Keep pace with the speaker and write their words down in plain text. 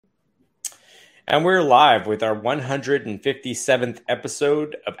And we're live with our 157th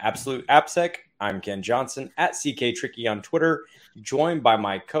episode of Absolute AppSec. I'm Ken Johnson at CK Tricky on Twitter, joined by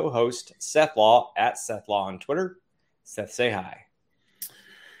my co-host Seth Law at Seth Law on Twitter. Seth, say hi.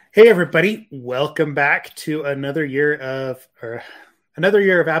 Hey everybody, welcome back to another year of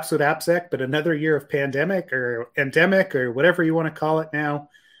Absolute AppSec, but another year of pandemic or endemic or whatever you want to call it now.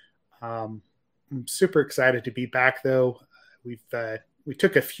 I'm super excited to be back though. We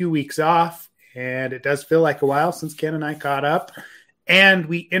took a few weeks off, and it does feel like a while since Ken and I caught up, and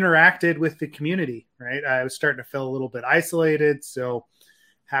we interacted with the community. Right, I was starting to feel a little bit isolated, so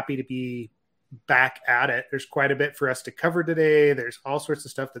happy to be back at it. There's quite a bit for us to cover today. There's all sorts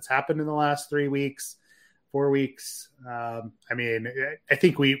of stuff that's happened in the last 4 weeks. I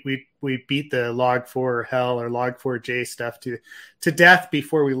think we beat the Log4 hell or Log4j stuff to death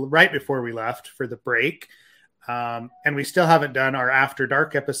right before we left for the break. And we still haven't done our After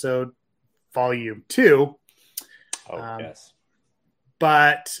Dark episode, Volume 2. Yes.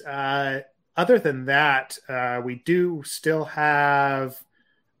 But other than that, we do still have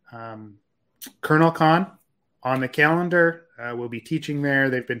KernelCon on the calendar. We'll be teaching there.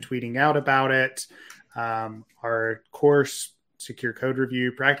 They've been tweeting out about it. Our course, Secure Code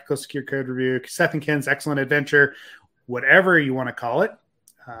Review, Practical Secure Code Review, Seth and Ken's Excellent Adventure, whatever you want to call it.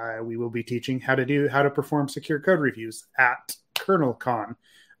 We will be teaching how to perform secure code reviews at KernelCon.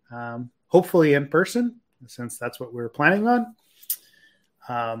 Hopefully in person, since that's what we're planning on.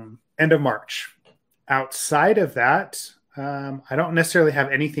 End of March. Outside of that, I don't necessarily have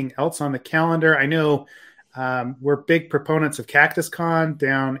anything else on the calendar. I know we're big proponents of CactusCon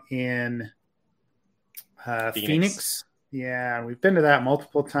down in Phoenix. Yeah, we've been to that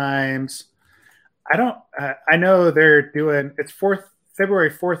multiple times. I know they're doing, it's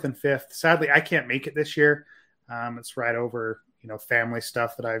February 4th and 5th. Sadly, I can't make it this year. It's right over, family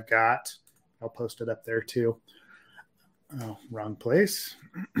stuff that I've got. I'll post it up there too. Oh, wrong place.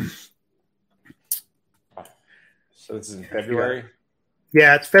 So this is in February?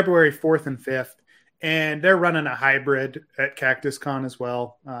 Yeah, it's February 4th and 5th. And they're running a hybrid at CactusCon as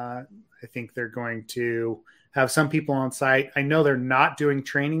well. I think they're going to have some people on site. I know they're not doing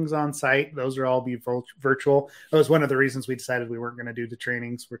trainings on site. Those will all be virtual. That was one of the reasons we decided we weren't going to do the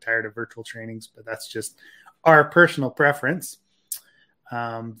trainings. We're tired of virtual trainings, but that's just our personal preference.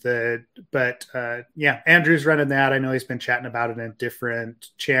 Andrew's running that. I know he's been chatting about it in different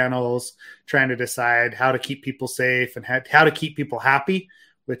channels, trying to decide how to keep people safe and how to keep people happy,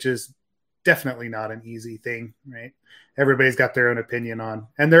 which is definitely not an easy thing, right? Everybody's got their own opinion on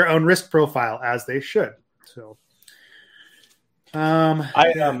and their own risk profile, as they should. So, I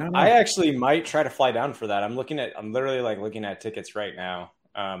actually might try to fly down for that. I'm looking at tickets right now.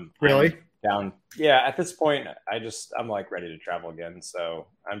 Really? Down. Yeah. At this point, I'm like ready to travel again. So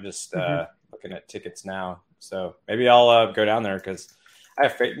I'm just looking at tickets now. So maybe I'll go down there because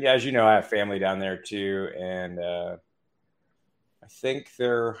as you know, I have family down there too. And I think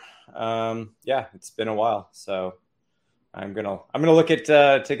they're, it's been a while. So I'm going to look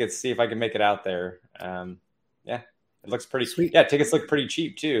at tickets, see if I can make it out there. It looks pretty sweet. Yeah. Tickets look pretty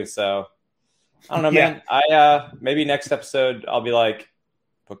cheap too. So I don't know, man. Maybe next episode I'll be like,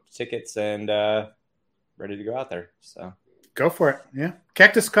 book tickets and ready to go out there. So go for it. Yeah.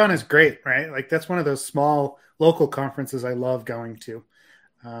 CactusCon is great, right? Like that's one of those small local conferences I love going to.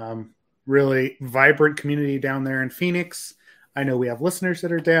 Really vibrant community down there in Phoenix. I know we have listeners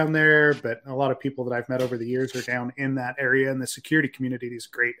that are down there, but a lot of people that I've met over the years are down in that area, and the security community is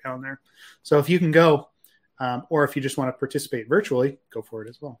great down there. So if you can go, or if you just want to participate virtually, go for it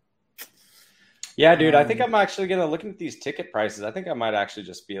as well. Yeah, dude, I think I'm actually going to look at these ticket prices. I think I might actually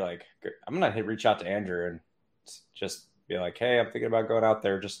just be like, I'm going to reach out to Andrew and just be like, hey, I'm thinking about going out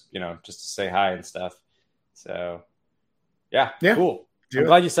there just to say hi and stuff. So yeah. Cool. I'm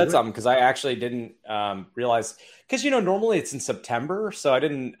glad you said something because I actually didn't realize because, normally it's in September. So I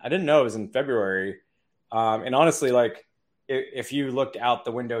didn't know it was in February. And honestly, like if you looked out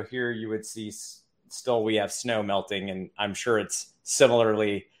the window here, you would see still we have snow melting, and I'm sure it's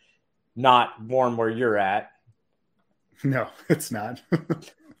similarly not warm where you're at. No, it's not.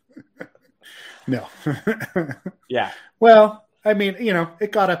 No. Yeah. Well, I mean,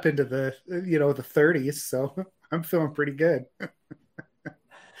 it got up into the, the 30s, so I'm feeling pretty good.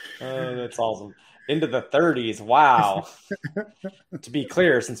 That's awesome. Into the 30s. Wow. To be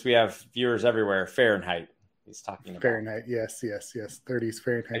clear, since we have viewers everywhere, Fahrenheit. He's talking about Fahrenheit. Yes. 30s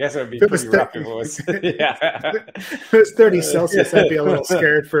Fahrenheit. I guess it would be pretty rough if it was. Yeah. If it was 30 Celsius, I'd be a little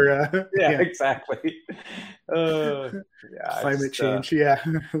scared for. Yeah, exactly. Climate change. Yeah.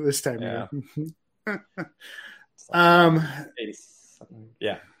 This time. Yeah. Yeah.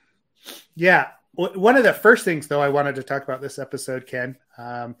 Yeah. Yeah. One of the first things, though, I wanted to talk about this episode, Ken,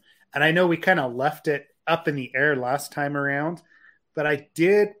 and I know we kind of left it up in the air last time around, but I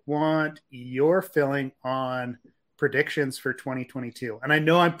did want your feeling on predictions for 2022. And I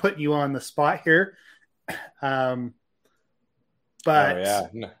know I'm putting you on the spot here, but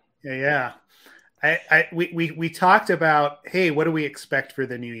yeah. We talked about, hey, what do we expect for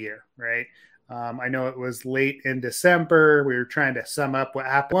the new year, right? I know it was late in December. We were trying to sum up what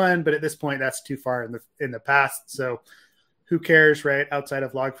Apple won, but at this point, that's too far in the past. So who cares, right? Outside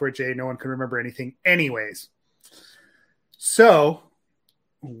of Log4j, no one can remember anything anyways. So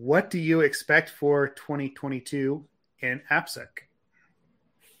what do you expect for 2022 in AppSec?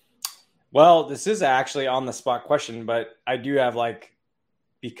 Well, this is actually on the spot question, but I do have I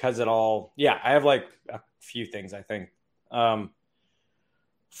have like a few things, I think.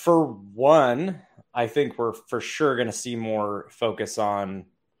 For one, I think we're for sure going to see more focus on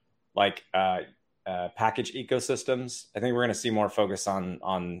package ecosystems. I think we're going to see more focus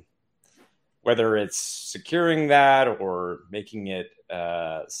on whether it's securing that or making it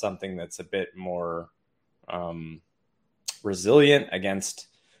something that's a bit more resilient against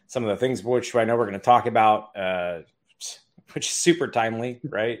some of the things which I know we're going to talk about, which is super timely,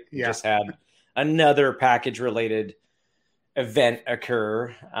 right? Yeah. We just had another package related event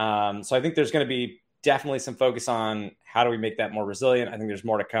occur. So I think there's going to be definitely some focus on how do we make that more resilient. I think there's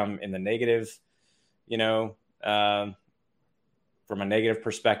more to come in the negative, from a negative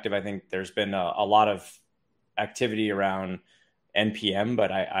perspective. I think there's been a lot of activity around NPM,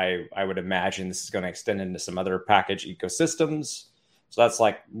 but I would imagine this is going to extend into some other package ecosystems. So that's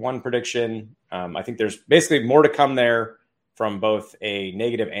like one prediction. I think there's basically more to come there from both a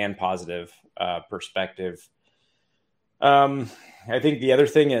negative and positive perspective. I think the other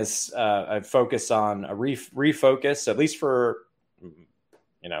thing is I'd focus on a refocus, at least for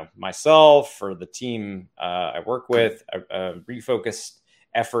myself, for the team I work with, a refocused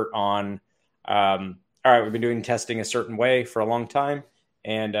effort on, all right, we've been doing testing a certain way for a long time,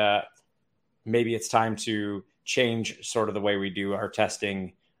 and maybe it's time to change sort of the way we do our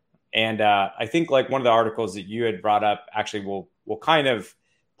testing. And I think like one of the articles that you had brought up actually will kind of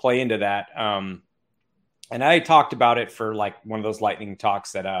play into that. And I talked about it for like one of those lightning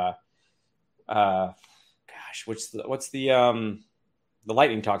talks that, what's the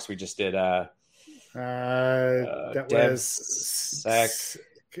lightning talks we just did? That was yeah,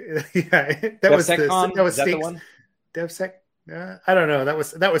 that was the one. DevSec. I don't know.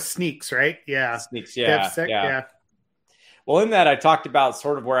 That was Sneaks, right? Yeah, Sneaks. Yeah, DevSec, yeah. Well, in that I talked about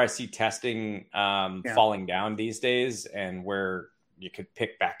sort of where I see testing falling down these days, and where you could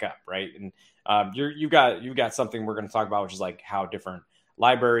pick back up, right? And you've got something we're going to talk about, which is like how different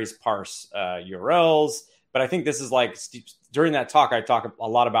libraries parse URLs. But I think this is like during that talk, I talk a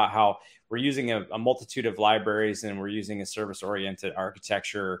lot about how we're using a multitude of libraries, and we're using a service-oriented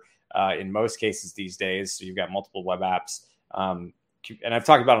architecture in most cases these days. So you've got multiple web apps. And I've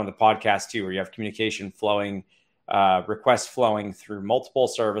talked about it on the podcast too, where you have communication flowing, requests flowing through multiple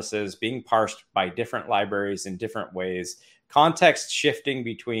services, being parsed by different libraries in different ways, context shifting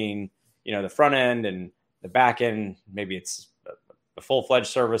between, the front end and the back end. Maybe it's a full-fledged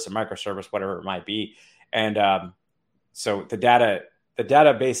service, a microservice, whatever it might be. And so the data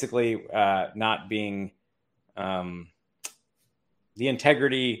basically not being the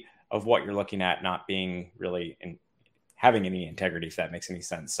integrity of what you're looking at not being really having any integrity, if that makes any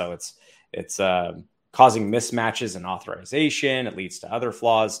sense. So it's causing mismatches in authorization. It leads to other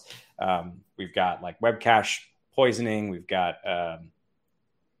flaws. We've got like web cache poisoning. We've got a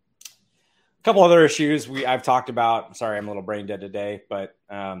couple other issues I've talked about. I'm sorry, I'm a little brain dead today, but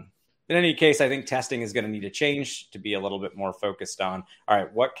in any case, I think testing is going to need to change to be a little bit more focused on, all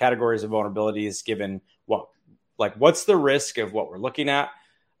right, what categories of vulnerabilities given what's the risk of what we're looking at?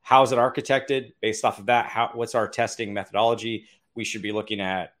 How is it architected? Based off of that, what's our testing methodology? We should be looking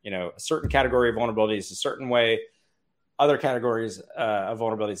at, a certain category of vulnerabilities a certain way, other categories of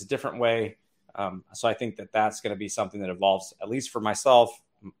vulnerabilities a different way. So I think that's going to be something that evolves, at least for myself,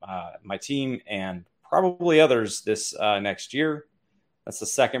 my team, and probably others this next year. That's the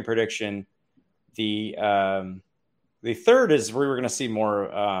second prediction. The third is we're going to see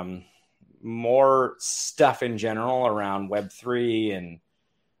more stuff in general around Web3 and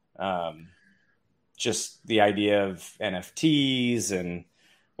just the idea of NFTs, and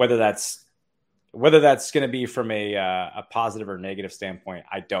whether that's going to be from a positive or negative standpoint,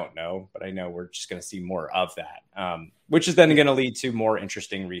 I don't know, but I know we're just going to see more of that, which is then going to lead to more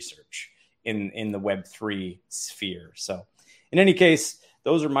interesting research in the Web3 sphere. So in any case,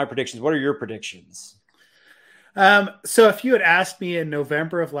 those are my predictions. What are your predictions? So if you had asked me in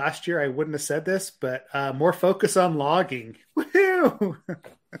November of last year, I wouldn't have said this, but more focus on logging. Woohoo!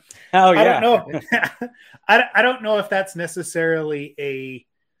 Oh I don't yeah. know. I don't know if that's necessarily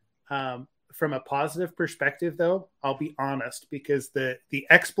from a positive perspective, though. I'll be honest, because the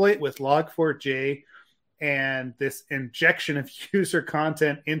exploit with Log4j and this injection of user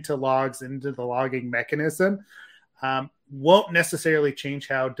content into logs, into the logging mechanism, won't necessarily change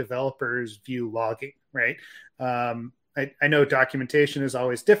how developers view logging, right? I know documentation is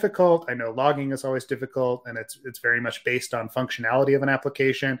always difficult. I know logging is always difficult, and it's very much based on functionality of an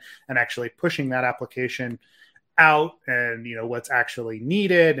application and actually pushing that application out and what's actually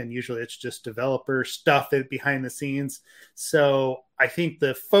needed. And usually it's just developer stuff behind the scenes. So I think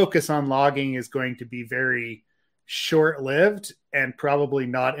the focus on logging is going to be very short-lived and probably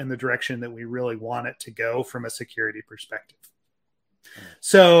not in the direction that we really want it to go from a security perspective.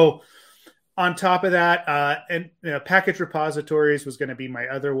 So on top of that, package repositories was going to be my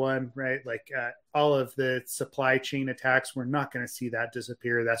other one, right? Like all of the supply chain attacks, we're not going to see that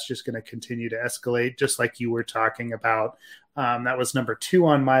disappear. That's just going to continue to escalate, just like you were talking about. That was number 2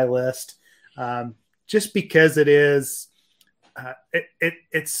 on my list, just because it is,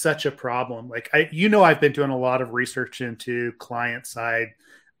 it's such a problem. Like I've been doing a lot of research into client side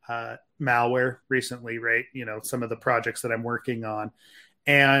malware recently, right? Some of the projects that I'm working on,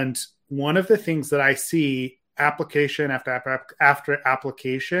 and one of the things that I see application after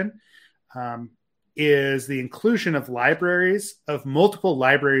application is the inclusion of multiple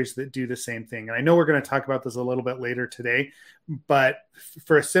libraries that do the same thing. And I know we're going to talk about this a little bit later today, but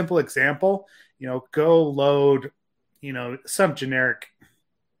for a simple example, go load, some generic,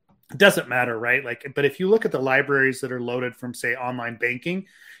 it doesn't matter, right? But if you look at the libraries that are loaded from, say, online banking,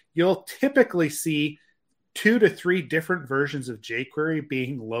 you'll typically see 2 to 3 different versions of jQuery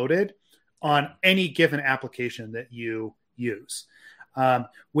being loaded on any given application that you use,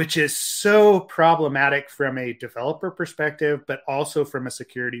 which is so problematic from a developer perspective, but also from a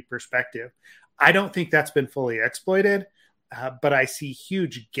security perspective. I don't think that's been fully exploited, but I see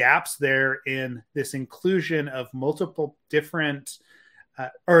huge gaps there in this inclusion of multiple different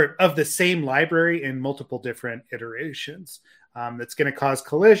or of the same library in multiple different iterations. That's going to cause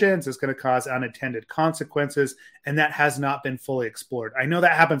collisions. It's going to cause unintended consequences. And that has not been fully explored. I know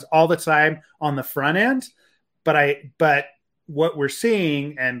that happens all the time on the front end, but what we're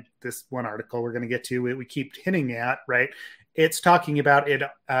seeing, and this one article we're going to get to, we keep hinting at, right? It's talking about it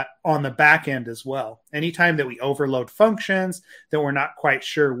on the back end as well. Anytime that we overload functions, that we're not quite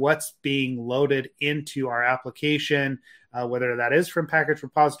sure what's being loaded into our application, whether that is from package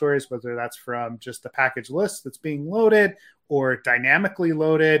repositories, whether that's from just the package list that's being loaded or dynamically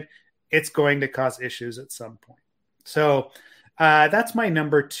loaded, it's going to cause issues at some point. So that's my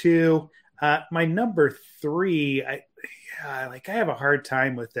number 2. My number 3, I have a hard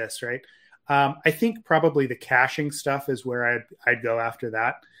time with this, right? I think probably the caching stuff is where I'd go after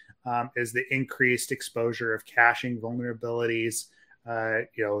that, is the increased exposure of caching vulnerabilities,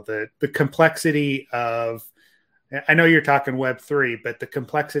 the complexity of, I know you're talking Web3, but the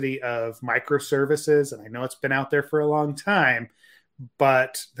complexity of microservices, and I know it's been out there for a long time,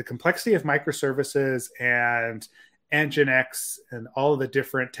 but the complexity of microservices and Nginx and all of the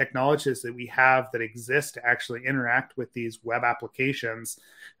different technologies that we have that exist to actually interact with these web applications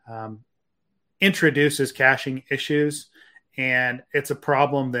introduces caching issues. And it's a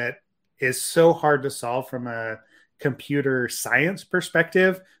problem that is so hard to solve from a computer science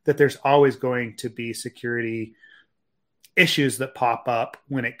perspective that there's always going to be security issues that pop up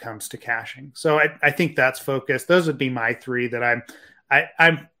when it comes to caching. So I think that's focused. Those would be my 3 that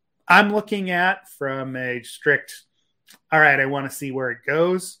I'm looking at from a strict, all right, I want to see where it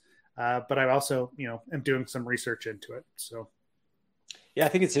goes. But I also, am doing some research into it. So, yeah, I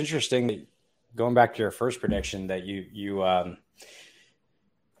think it's interesting, going back to your first prediction, that you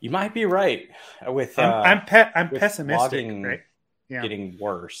might be right with I'm with pessimistic, right? Yeah, getting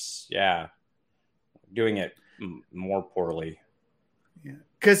worse. Yeah, doing it more poorly. Yeah,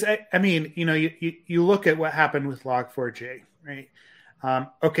 because I mean, you look at what happened with Log4j, right?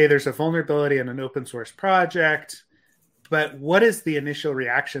 Okay, there's a vulnerability in an open source project, but what is the initial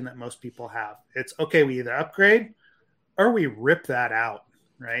reaction that most people have? It's okay, we either upgrade or we rip that out,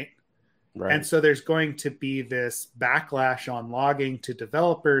 right? Right. And so there's going to be this backlash on logging to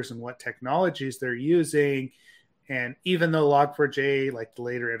developers and what technologies they're using. And even though Log4j, like the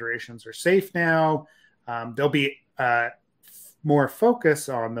later iterations, are safe now, there'll be more focus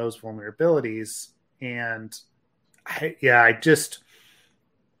on those vulnerabilities. And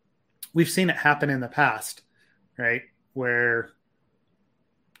we've seen it happen in the past, right? Where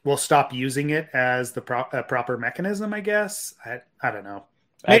we'll stop using it as the proper mechanism, I guess. I don't know.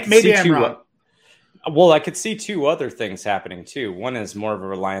 I Maybe I'm wrong. Well, I could see two other things happening too. One is more of a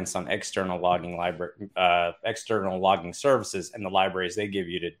reliance on external logging services and the libraries they give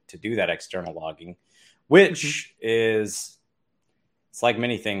you to do that external logging, which is, it's like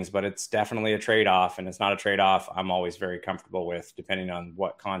many things, but it's definitely a trade-off, and it's not a trade-off I'm always very comfortable with, depending on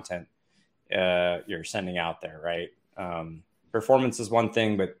what content you're sending out there, right? Performance is one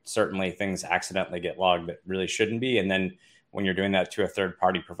thing, but certainly things accidentally get logged that really shouldn't be. And then when you're doing that to a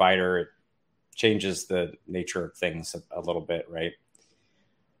third-party provider, it changes the nature of things a little bit, right?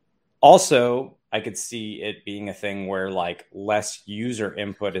 Also, I could see it being a thing where like less user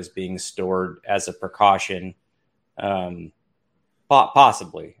input is being stored as a precaution.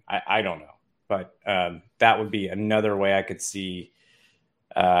 Possibly. I don't know. But that would be another way I could see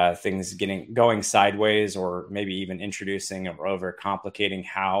things going sideways, or maybe even introducing or over complicating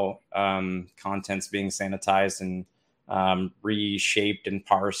how content's being sanitized and reshaped and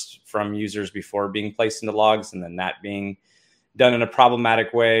parsed from users before being placed into logs, and then that being done in a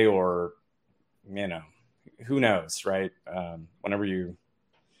problematic way, or, who knows, right? Whenever you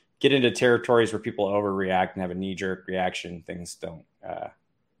get into territories where people overreact and have a knee-jerk reaction, things don't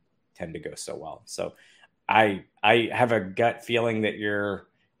tend to go so well. So I have a gut feeling that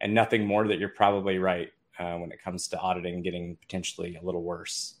and nothing more, that you're probably right when it comes to auditing getting potentially a little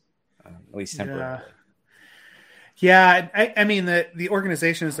worse, at least temporarily. Yeah, I mean the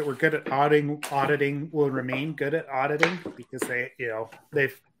organizations that were good at auditing will remain good at auditing, because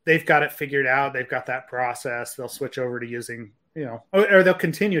they've got it figured out. They've got that process. They'll switch over to using, or they'll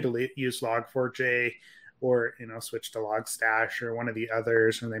continue to use Log4j, or switch to Logstash or one of the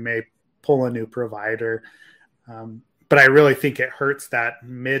others, and they may pull a new provider. But I really think it hurts that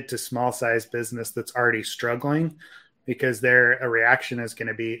mid to small size business that's already struggling, because their reaction is going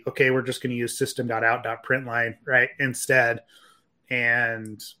to be, okay, we're just going to use system.out.println, right, instead.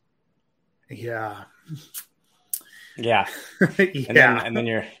 And yeah. And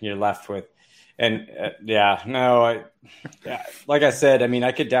then you're left with, and like I said, I mean,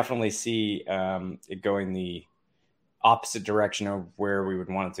 I could definitely see it going the opposite direction of where we would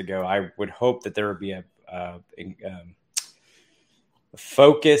want it to go. I would hope that there would be a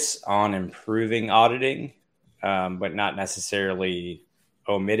focus on improving auditing, but not necessarily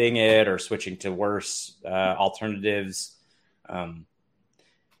omitting it or switching to worse alternatives.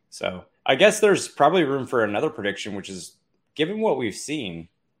 So I guess there's probably room for another prediction, which is, given what we've seen,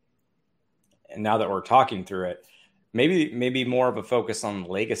 and now that we're talking through it, maybe more of a focus on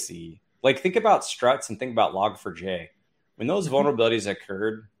legacy. Like, think about struts and think about Log4j. When those vulnerabilities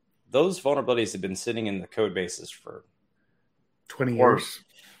occurred, those vulnerabilities have been sitting in the code bases for 20 years.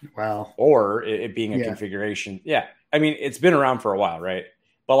 Wow. Or it being a configuration. Yeah. I mean, it's been around for a while, right?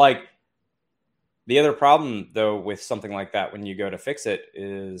 But like, the other problem though with something like that, when you go to fix it,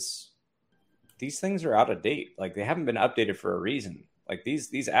 is these things are out of date. Like, they haven't been updated for a reason. Like, these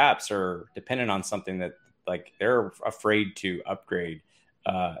apps are dependent on something that, like, they're afraid to upgrade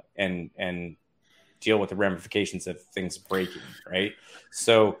and deal with the ramifications of things breaking, right?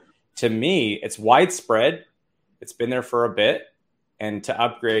 So to me, it's widespread. It's been there for a bit. And to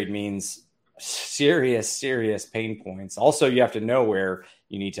upgrade means serious pain points. Also, you have to know where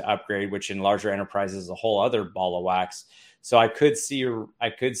you need to upgrade, which in larger enterprises is a whole other ball of wax. So I could see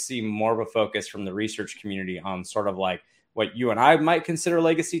more of a focus from the research community on sort of like what you and I might consider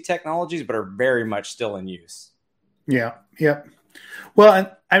legacy technologies, but are very much still in use. Yeah.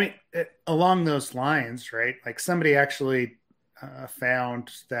 Well, I mean, along those lines, right? Like, somebody actually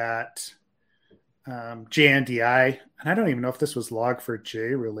found that JNDI, and I don't even know if this was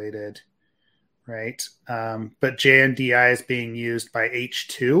Log4j related, right? But JNDI is being used by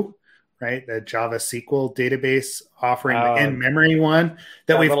H2, right? The Java SQL database offering the in-memory one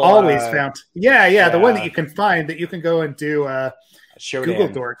that we've always found. Yeah, the one that you can find that you can go and do Google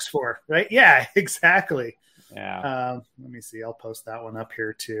Dorks for, right? Yeah, exactly. Yeah. Let me see. I'll post that one up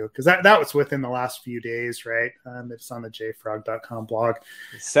here too, because that was within the last few days, right? It's on the jfrog.com blog.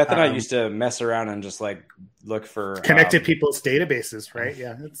 Seth and I used to mess around and just like look for connected people's databases, right?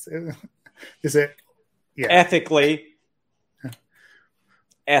 Yeah. Is it? Yeah. Ethically,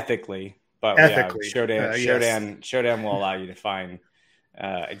 but ethically. Shodan will allow you to find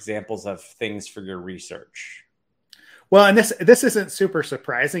examples of things for your research. Well, and this isn't super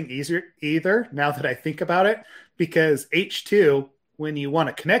surprising either, now that I think about it, because H2, when you want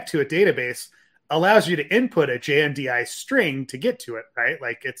to connect to a database, allows you to input a JNDI string to get to it, right?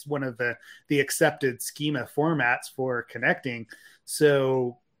 Like, it's one of the accepted schema formats for connecting.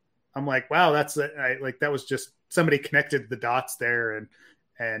 So I'm like, wow, that was just somebody connected the dots there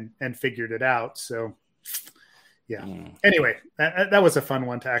and figured it out. So yeah. Anyway, that was a fun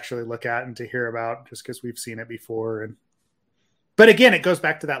one to actually look at and to hear about, just because we've seen it before. But again, it goes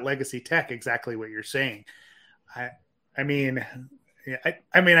back to that legacy tech, exactly what you're saying. I mean,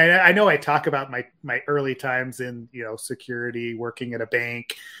 I know I talk about my early times in, security, working at a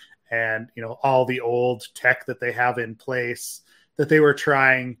bank, and, all the old tech that they have in place that they were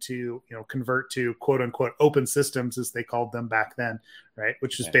trying to, convert to quote unquote open systems, as they called them back then, right?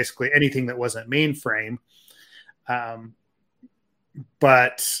 Which is basically anything that wasn't mainframe.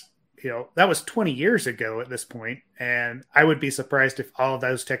 But that was 20 years ago at this point, and I would be surprised if all of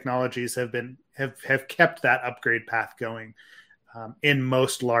those technologies have kept that upgrade path going in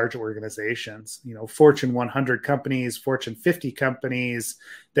most large organizations. Fortune 100 companies, Fortune 50 companies,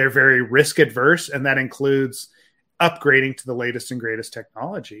 they're very risk adverse, and that includes upgrading to the latest and greatest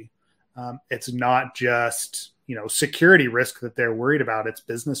technology. It's not just security risk that they're worried about; it's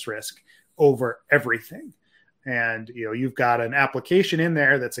business risk over everything. And, you've got an application in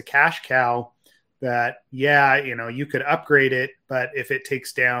there that's a cash cow that, you could upgrade it, but if it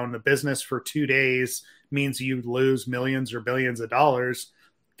takes down the business for 2 days, means you lose millions or billions of dollars.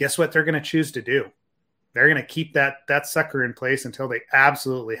 Guess what they're going to choose to do? They're going to keep that sucker in place until they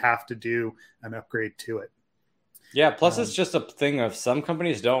absolutely have to do an upgrade to it. Yeah. Plus, it's just a thing of some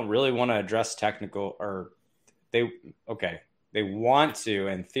companies don't really want to address technical, or they want to,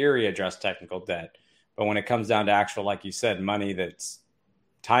 in theory, address technical debt. But when it comes down to actual, like you said, money, that's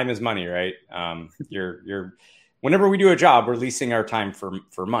time is money, right? You're whenever we do a job, we're leasing our time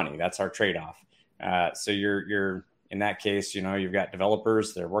for money. That's our trade-off. So you're in that case, you've got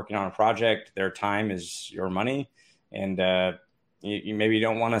developers, they're working on a project, their time is your money. And you maybe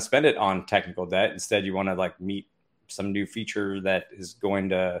don't want to spend it on technical debt. Instead, you want to meet some new feature that is going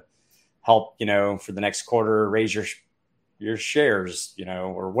to help, for the next quarter, raise your shares,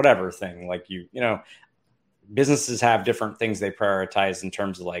 or whatever thing. Businesses have different things they prioritize in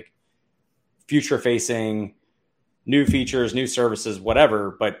terms of future facing new features, new services,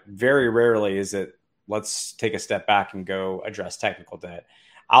 whatever. But very rarely is it, let's take a step back and go address technical debt.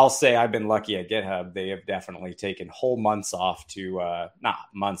 I'll say I've been lucky at GitHub. They have definitely taken whole months off to, not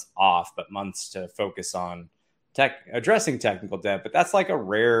months off, but months to focus on addressing technical debt. But that's a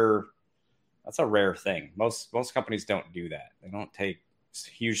rare thing. Most companies don't do that. They don't take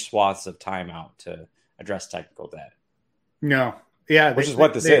huge swaths of time out to address technical debt. No. Yeah. Which is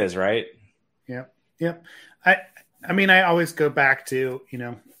what this is, right? Yeah. Yeah. I always go back to,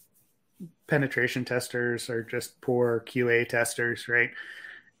 penetration testers are just poor QA testers, right?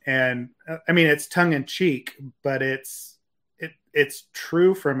 And it's tongue in cheek, but it's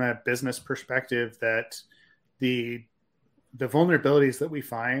true from a business perspective that the vulnerabilities that we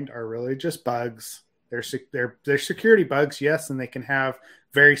find are really just bugs. They're security bugs, yes, and they can have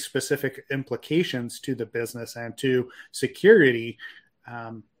very specific implications to the business and to security.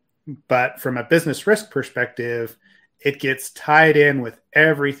 But from a business risk perspective, it gets tied in with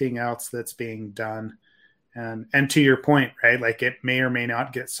everything else that's being done. And to your point, right? It may or may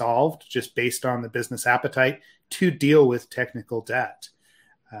not get solved just based on the business appetite to deal with technical debt.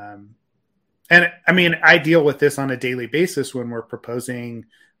 I deal with this on a daily basis when we're proposing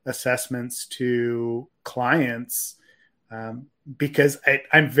assessments to clients, because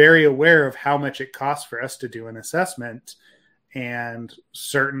I'm very aware of how much it costs for us to do an assessment. And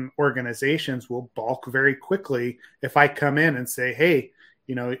certain organizations will balk very quickly if I come in and say, hey,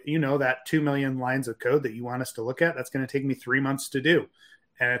 that 2 million lines of code that you want us to look at, that's going to take me 3 months to do.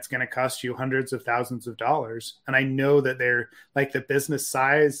 And it's going to cost you hundreds of thousands of dollars. And I know that they're the business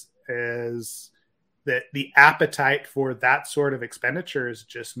size is that the appetite for that sort of expenditure is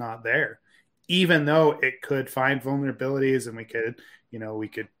just not there, even though it could find vulnerabilities and we could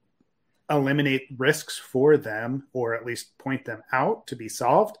eliminate risks for them, or at least point them out to be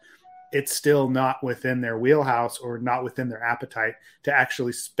solved. It's still not within their wheelhouse or not within their appetite to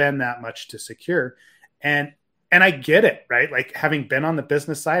actually spend that much to secure. And I get it, right? Having been on the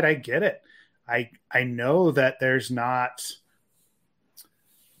business side, I get it. I know that there's not,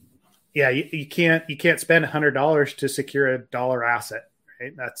 you can't spend $100 to secure $1 asset,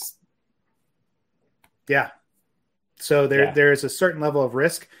 right? So there is a certain level of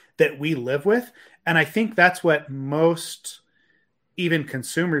risk that we live with. And I think that's what most even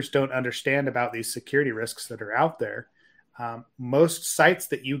consumers don't understand about these security risks that are out there. Most sites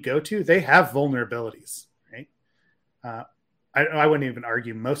that you go to, they have vulnerabilities, right? I wouldn't even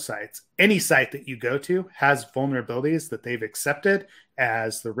argue most sites. Any site that you go to has vulnerabilities that they've accepted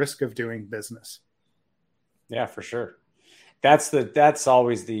as the risk of doing business. Yeah, for sure. That's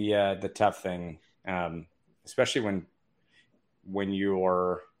always the tough thing, especially when when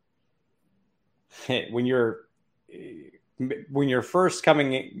you're when you're first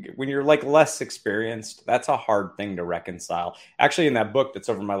coming in, when you're like less experienced, that's a hard thing to reconcile. Actually, in that book that's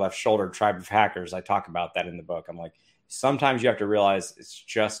over my left shoulder, Tribe of Hackers, I talk about that in the book. I'm like, sometimes you have to realize it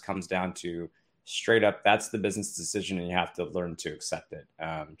just comes down to straight up, that's the business decision, and you have to learn to accept it.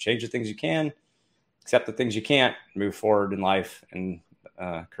 Change the things you can, accept the things you can't, move forward in life and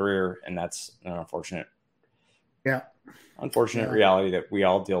career, and that's an unfortunate reality that we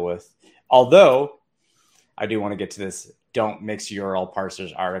all deal with. Although I do want to get to this "Don't Mix URL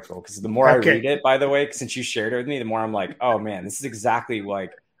Parsers" article, because the more I read it, by the way, since you shared it with me, the more I'm like, oh man, this is exactly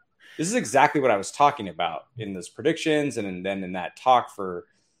what I was talking about in those predictions, and then in that talk for,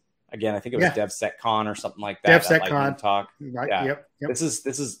 again, I think it was DevSecCon or something like that. DevSecCon talk. Right. Yeah. Yep. This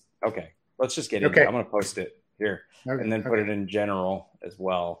is okay. Let's just get into it. I'm going to post it here and then put it in general as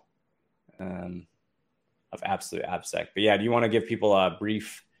well of Absolute AppSec. But yeah, do you want to give people a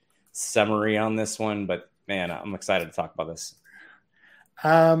brief summary on this one? But man, I'm excited to talk about this.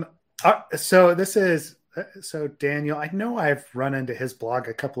 So Daniel, I know I've run into his blog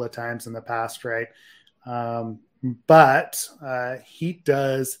a couple of times in the past, right? But he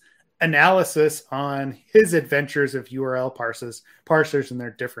does analysis on his adventures of URL parsers and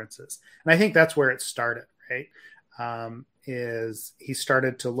their differences. And I think that's where it started, right? Is he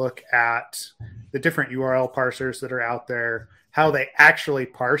started to look at the different URL parsers that are out there, how they actually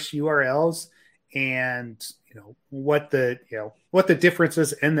parse URLs, and what the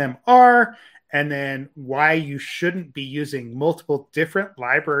differences in them are, and then why you shouldn't be using multiple different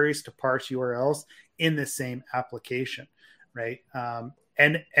libraries to parse URLs in the same application, right?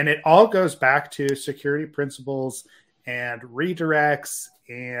 And it all goes back to security principles and redirects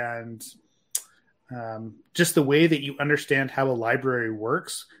and just the way that you understand how a library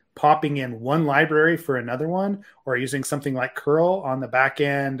works, popping in one library for another one, or using something like curl on the back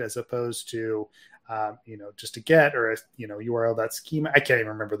end as opposed to just a get or a URL.schema. I can't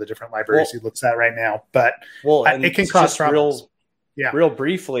even remember the different libraries he looks at right now, but it can cause problems. Real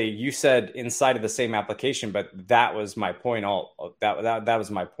briefly, you said inside of the same application, but that was my point. That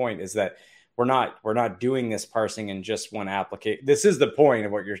was my point, is that we're not doing this parsing in just one application. This is the point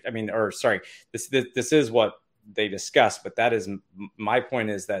of what this is what they discussed, but that is my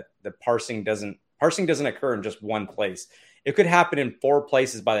point, is that the parsing doesn't occur in just one place. It could happen in 4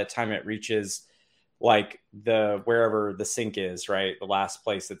 places by the time it reaches like wherever the sink is, right? The last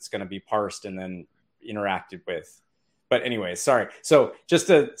place that's going to be parsed and then interacted with. But anyway, sorry. So just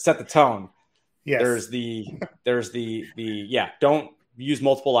to set the tone, there's the don't use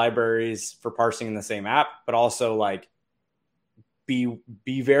multiple libraries for parsing in the same app, but also like be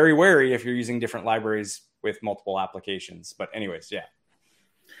very wary if you're using different libraries with multiple applications. But anyways,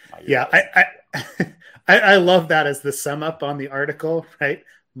 I love that as the sum up on the article, right?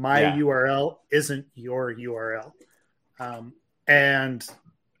 My URL isn't your URL. I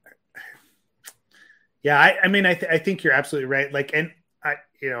think you're absolutely right. Like, and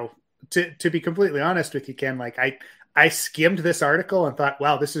to be completely honest with you, Ken, like I skimmed this article and thought,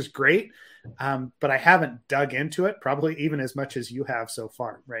 wow, this is great. But I haven't dug into it probably even as much as you have so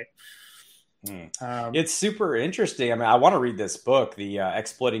far. Right. It's super interesting. I mean, I want to read this book, the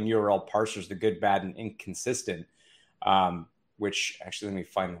Exploiting URL Parsers, the Good, Bad, and Inconsistent, which actually, let me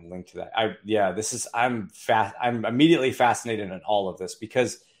find the link to that. I'm immediately fascinated in all of this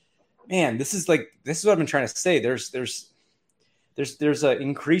because, man, this is what I've been trying to say. There's an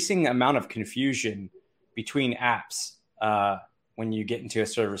increasing amount of confusion between apps when you get into a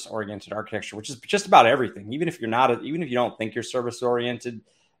service-oriented architecture, which is just about everything. Even if you don't think you're service-oriented,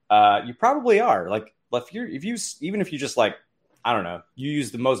 you probably are. Like if you just like, I don't know, you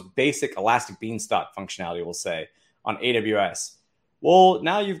use the most basic Elastic Beanstalk functionality, we'll say, on AWS. Well,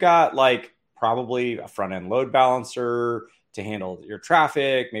 now you've got like probably a front-end load balancer to handle your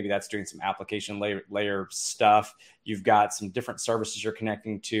traffic. Maybe that's doing some application layer stuff. You've got some different services you're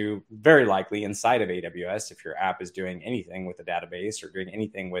connecting to, very likely inside of AWS, if your app is doing anything with a database or doing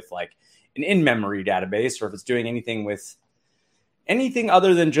anything with like an in-memory database, or if it's doing anything with anything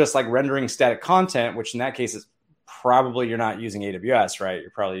other than just like rendering static content, which in that case is probably you're not using AWS, right?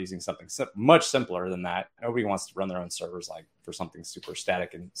 You're probably using something much simpler than that. Nobody wants to run their own servers like for something super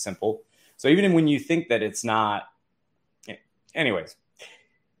static and simple. So even when you think that it's not, anyways,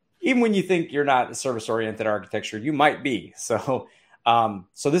 even when you think you're not a service-oriented architecture, you might be. So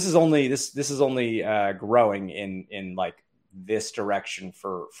this is only growing in like this direction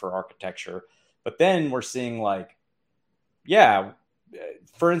for architecture. But then we're seeing like,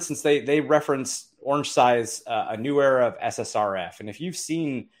 for instance, they reference Orange Size, a new era of SSRF. And if you've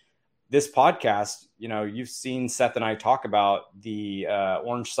seen this podcast, you know, you've seen Seth and I talk about the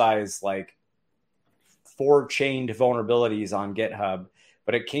Orange Size, like 4 chained vulnerabilities on GitHub,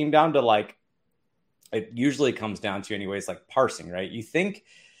 but it came down to like, it usually comes down to anyways, like parsing, right? You think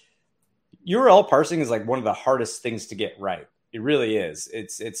URL parsing is like one of the hardest things to get right. It really is.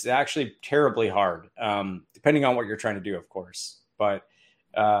 It's actually terribly hard, depending on what you're trying to do, of course. But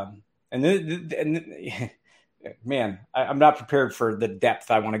man, I'm not prepared for the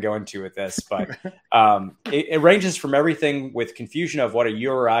depth I want to go into with this. But it ranges from everything with confusion of what a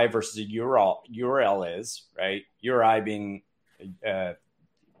URI versus a URL is, right? URI being a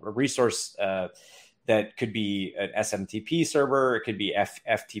resource that could be an SMTP server, it could be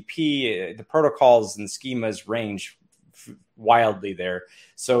FTP. The protocols and schemas range wildly there,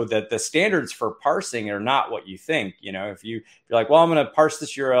 so that the standards for parsing are not what you think. You know, if you're like, well, I'm going to parse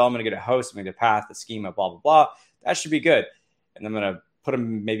this URL, I'm going to get a host, I'm going to get a path, the schema, blah blah blah, that should be good, and I'm going to put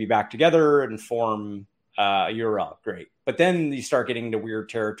them maybe back together and form a URL. Great. But then you start getting into weird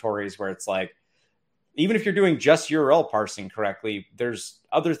territories where it's like, even if you're doing just URL parsing correctly, there's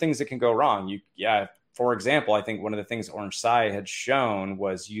other things that can go wrong. For example, I think one of the things Orange Sai had shown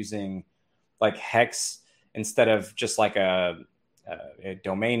was using like hex instead of just like a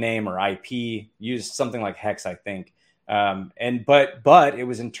domain name or IP. Use something like hex, I think. But it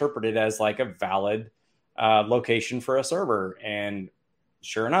was interpreted as like a valid location for a server. And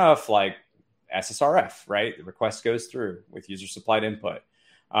sure enough, like SSRF, right? The request goes through with user supplied input.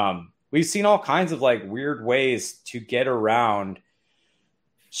 We've seen all kinds of like weird ways to get around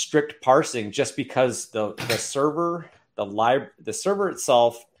strict parsing just because the server, the server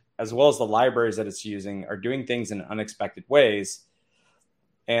itself, as well as the libraries that it's using, are doing things in unexpected ways.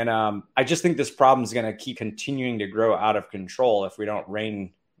 And I just think this problem is going to keep continuing to grow out of control if we don't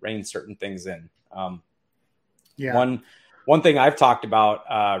rein certain things in. One thing I've talked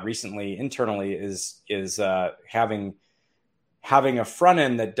about recently internally is having a front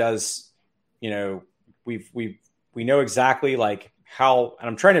end that does, you know, we know exactly like how, and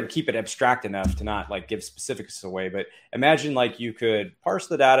I'm trying to keep it abstract enough to not like give specifics away, but imagine like you could parse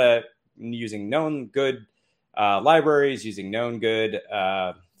the data using known good libraries, using known good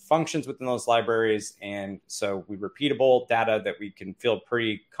functions within those libraries. And so we repeatable data that we can feel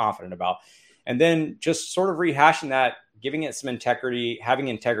pretty confident about. And then just sort of rehashing that, giving it some integrity, having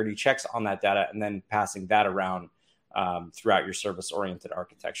integrity checks on that data, and then passing that around throughout your service-oriented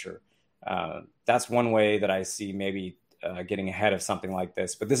architecture. That's one way that I see maybe getting ahead of something like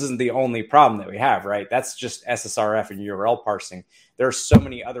this. But this isn't the only problem that we have, right? That's just SSRF and URL parsing. There are so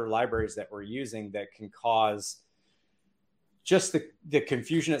many other libraries that we're using that can cause just the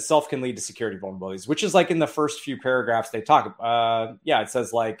confusion itself can lead to security vulnerabilities, which is like in the first few paragraphs they talk. It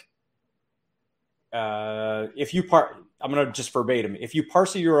says like, if you I'm going to just verbatim, if you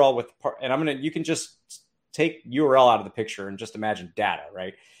parse a URL you can just take URL out of the picture and just imagine data,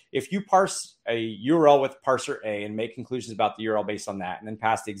 right? If you parse a URL with parser A and make conclusions about the URL based on that, and then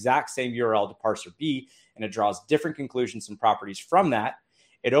pass the exact same URL to parser B, and it draws different conclusions and properties from that,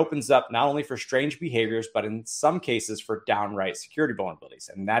 it opens up not only for strange behaviors, but in some cases for downright security vulnerabilities.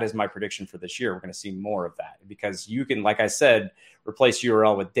 And that is my prediction for this year. We're going to see more of that because you can, like I said, replace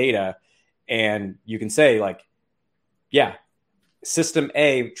URL with data, and you can say like, yeah, system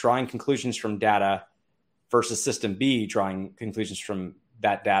A drawing conclusions from data versus system B drawing conclusions from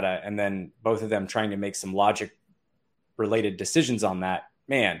that data, and then both of them trying to make some logic related decisions on that.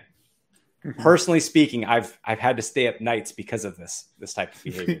 Man, personally speaking, I've had to stay up nights because of this type of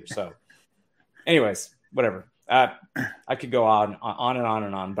behavior. So anyways, whatever. I could go on and on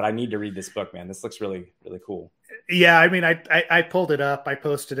and on, but I need to read this book, man. This looks really, really cool. Yeah. I mean, I pulled it up. I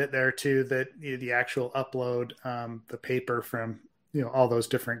posted it there too, that the actual upload, the paper from, all those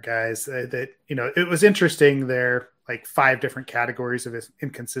different guys that, it was interesting there, like 5 different categories of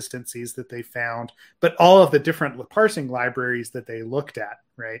inconsistencies that they found, but all of the different parsing libraries that they looked at.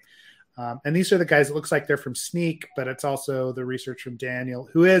 Right. And these are the guys, it looks like they're from Snyk, but it's also the research from Daniel,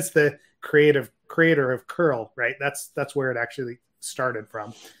 who is the creator of curl, right? That's where it actually started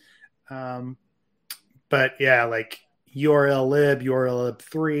from. But yeah, like URL lib, URL lib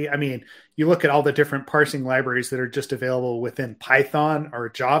 3. I mean, you look at all the different parsing libraries that are just available within Python or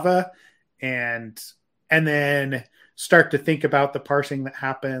Java, and then start to think about the parsing that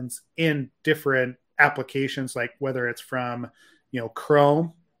happens in different applications, like whether it's from,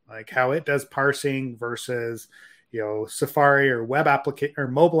 Chrome, like how it does parsing versus, Safari or web application or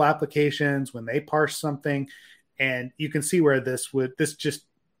mobile applications when they parse something. And you can see where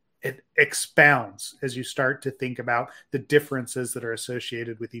it expounds as you start to think about the differences that are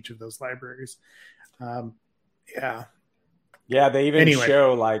associated with each of those libraries. Yeah, they even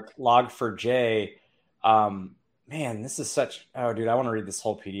show like Log4j. Man, this is such. Oh, dude, I want to read this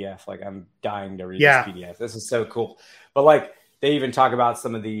whole PDF. Like, I'm dying to read this PDF. This is so cool. But like, they even talk about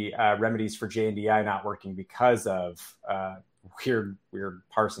some of the remedies for JNDI not working because of weird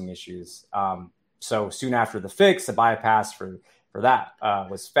parsing issues. So soon after the fix, a bypass for that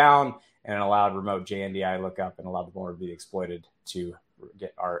was found, and it allowed remote JNDI lookup and allowed the vulnerability to be exploited to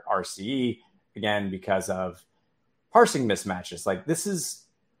get our RCE again because of parsing mismatches. Like, this is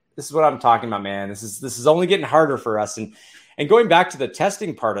what I'm talking about, man. This is only getting harder for us. And going back to the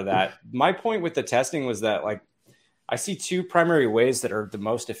testing part of that, my point with the testing was that, like, I see two primary ways that are the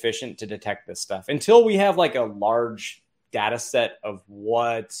most efficient to detect this stuff until we have like a large data set of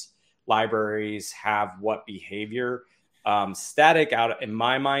what libraries have what behavior. Static out in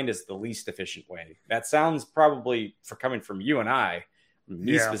my mind is the least efficient way. That sounds probably, for coming from you and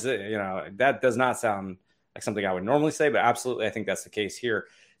me specific, that does not sound like something I would normally say, but absolutely, I think that's the case here.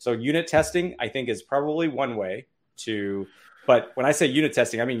 So unit testing, I think, is probably one way to, but when I say unit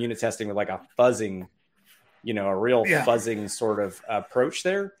testing, I mean unit testing with like a fuzzing, a real fuzzing sort of approach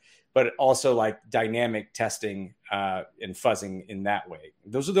there, but also like dynamic testing and fuzzing in that way.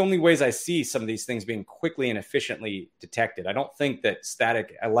 Those are the only ways I see some of these things being quickly and efficiently detected. I don't think that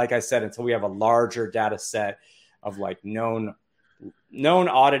static, like I said, until we have a larger data set of like known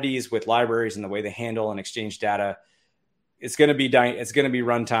oddities with libraries and the way they handle and exchange data, it's going to be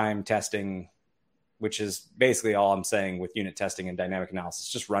runtime testing, which is basically all I'm saying with unit testing and dynamic analysis,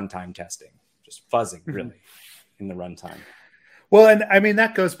 just runtime testing, just fuzzing really in the runtime. Well, and I mean,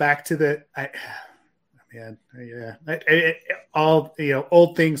 that goes back to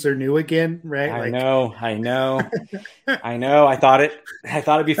old things are new again, right? I know. I thought it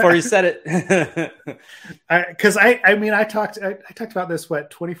before you said it. Because I talked about this,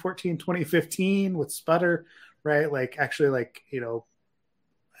 2014, 2015 with Sputter, right? Like, actually, like, the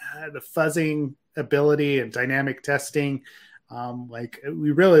fuzzing ability and dynamic testing. Like,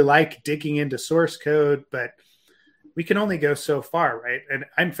 we really like digging into source code, but we can only go so far, right? And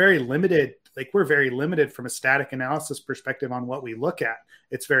I'm very limited. Like, we're very limited from a static analysis perspective on what we look at.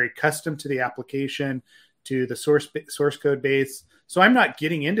 It's very custom to the application, to the source code base. So I'm not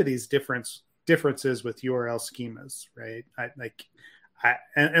getting into these differences with URL schemas, right?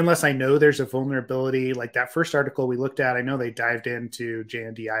 Unless I know there's a vulnerability, like that first article we looked at, I know they dived into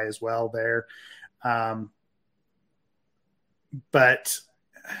JNDI as well there. But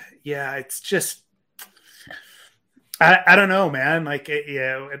yeah, it's just, I don't know, man. Like,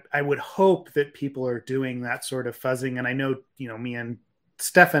 I would hope that people are doing that sort of fuzzing. And I know, me and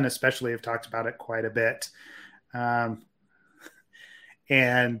Stefan especially have talked about it quite a bit. And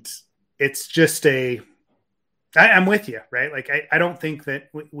it's just I'm with you, right? Like, I don't think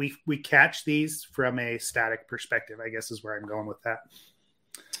that we catch these from a static perspective, I guess is where I'm going with that.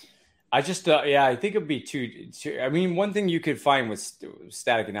 I just, I think it'd be too, I mean, one thing you could find with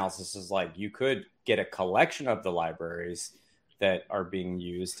static analysis is like, you could get a collection of the libraries that are being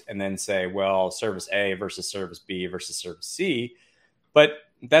used and then say, well, service A versus service B versus service C. But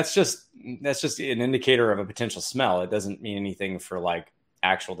that's just an indicator of a potential smell. It doesn't mean anything for like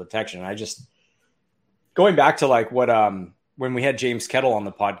actual detection. I just, going back to like what, when we had James Kettle on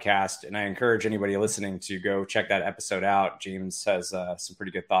the podcast, and I encourage anybody listening to go check that episode out. James has some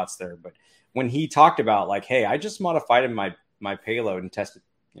pretty good thoughts there. But when he talked about like, hey, I just modified my payload and tested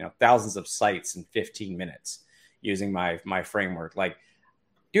thousands of sites in 15 minutes using my framework. Like,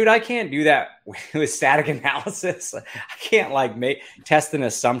 dude, I can't do that with static analysis. I can't like test an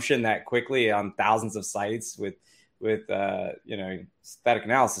assumption that quickly on thousands of sites with static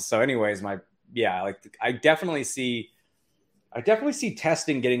analysis. So anyways, I definitely see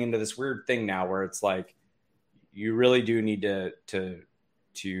testing getting into this weird thing now where it's like, you really do need to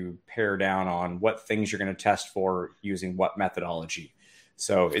pare down on what things you're going to test for using what methodology.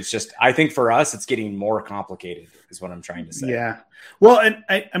 So it's just, I think for us, it's getting more complicated is what I'm trying to say. Yeah. Well, and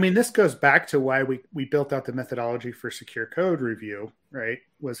I mean, this goes back to why we built out the methodology for secure code review, right?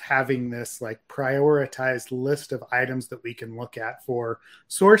 Was having this like prioritized list of items that we can look at for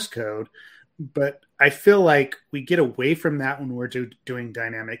source code. But I feel like we get away from that when we're doing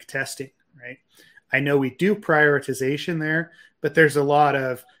dynamic testing, right? I know we do prioritization there, but there's a lot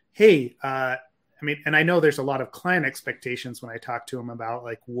of, hey, and I know there's a lot of client expectations when I talk to them about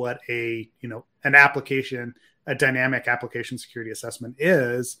like what a dynamic application security assessment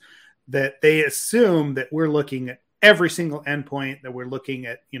is, that they assume that we're looking at every single endpoint, that we're looking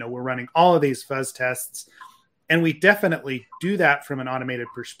at, we're running all of these fuzz tests. And we definitely do that from an automated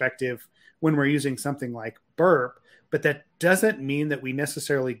perspective when we're using something like Burp. but that doesn't mean that we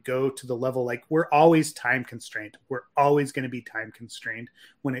necessarily go to the level, like we're always time constrained. We're always going to be time constrained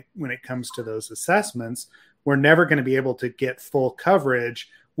when it comes to those assessments. We're never going to be able to get full coverage,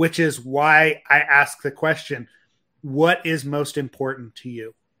 which is why I ask the question, what is most important to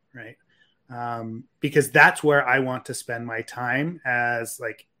you, right? Because that's where I want to spend my time as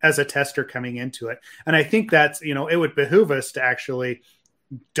a tester coming into it. And I think that's, it would behoove us to actually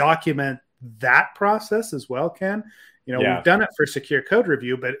document that process as well, Ken. We've done it for secure code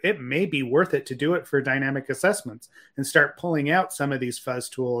review, but it may be worth it to do it for dynamic assessments and start pulling out some of these fuzz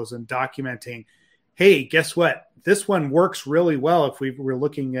tools and documenting, hey, guess what? This one works really well if we were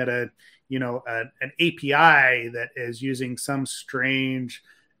looking at an API that is using some strange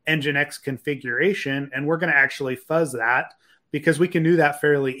Nginx configuration, and we're going to actually fuzz that because we can do that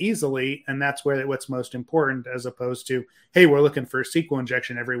fairly easily, and that's what's most important, as opposed to, hey, we're looking for SQL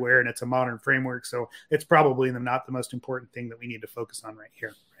injection everywhere, and it's a modern framework, so it's probably not the most important thing that we need to focus on right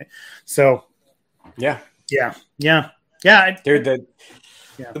here. Right? So, yeah. Dude,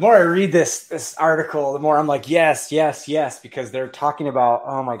 the more I read this article, the more I'm like, yes, because they're talking about,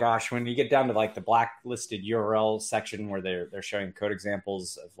 oh my gosh, when you get down to like the blacklisted URL section where they're showing code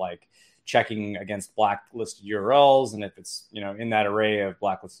examples of like checking against blacklisted URLs, and if it's in that array of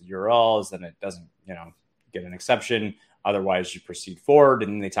blacklisted URLs, then it doesn't get an exception. Otherwise, you proceed forward.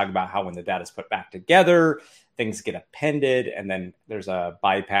 And then they talk about how when the data is put back together, things get appended, and then there's a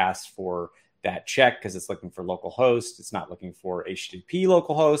bypass for that check because it's looking for localhost. It's not looking for HTTP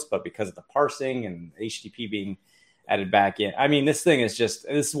localhost, but because of the parsing and HTTP being added back in. I mean, this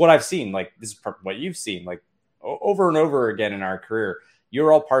is what I've seen. Like, this is what you've seen, like over and over again in our career.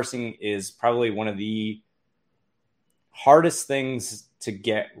 URL parsing is probably one of the hardest things to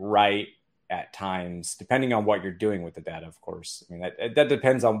get right at times, depending on what you're doing with the data, of course. I mean, that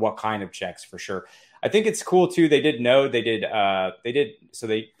depends on what kind of checks, for sure. I think it's cool too. They did Node. They did Node. They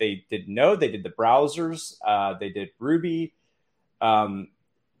did the browsers. They did Ruby.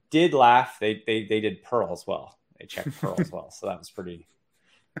 Did Laugh. They did Perl as well. They checked Perl as well. So that was pretty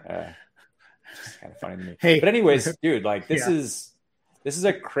just kind of funny to me. Hey, but anyways, dude, like this is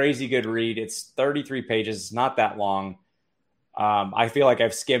a crazy good read. It's 33 pages. It's not that long. I feel like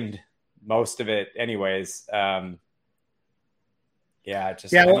I've skimmed most of it anyways. We'll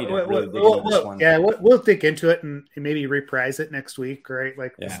dig into it and maybe reprise it next week, right?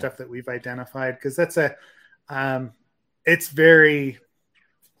 Like the stuff that we've identified, because that's it's very,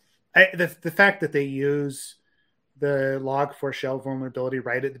 the fact that they use the Log4Shell vulnerability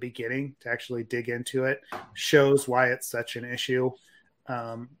right at the beginning to actually dig into it shows why it's such an issue.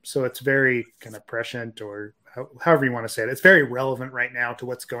 So it's very kind of prescient, or however you want to say it. It's very relevant right now to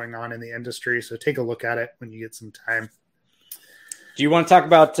what's going on in the industry. So take a look at it when you get some time. Do you want to talk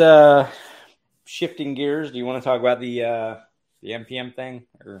about shifting gears? Do you want to talk about the NPM thing?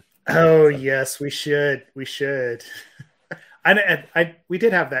 Or yes, we should. We should. We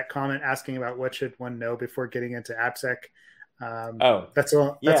did have that comment asking about what should one know before getting into AppSec. That's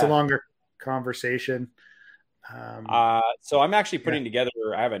a longer conversation. So I'm actually putting together,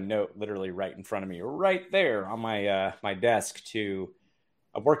 I have a note literally right in front of me, right there on my my desk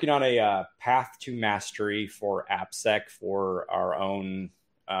I'm working on a path to mastery for AppSec for our own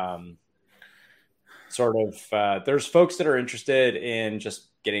there's folks that are interested in just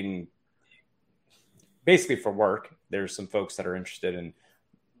getting basically for work. There's some folks that are interested in,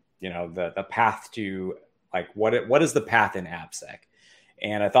 the path to like, what is the path in AppSec?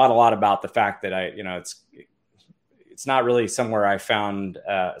 And I thought a lot about the fact that it's not really somewhere I found,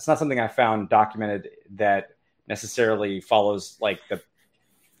 it's not something I found documented that necessarily follows like that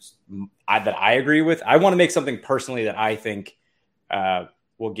I agree with. I want to make something personally that I think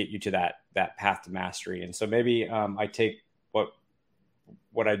will get you to that path to mastery. And so maybe I take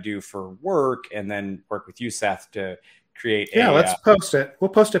what I do for work and then work with you, Seth, to create let's post it. We'll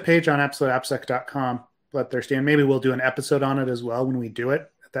post a page on absoluteappsec.com. Let there stand. Maybe we'll do an episode on it as well when we do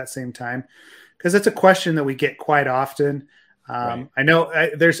it at that same time, because it's a question that we get quite often. Right. I know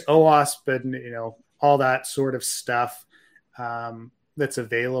there's OWASP and all that sort of stuff that's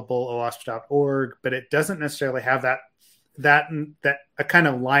available, OWASP.org, but it doesn't necessarily have that a kind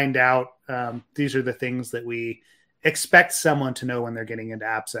of lined out. These are the things that we expect someone to know when they're getting into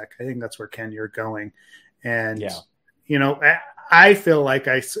AppSec. I think that's where, Ken, you're going. And I feel like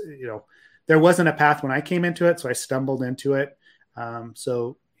there wasn't a path when I came into it, so I stumbled into it.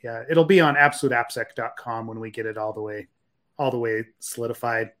 It'll be on absoluteappsec.com when we get it all the way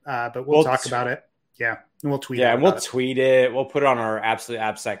solidified. But we'll talk about it. Yeah. And we'll tweet it. Yeah, and we'll tweet it. We'll put it on our Absolute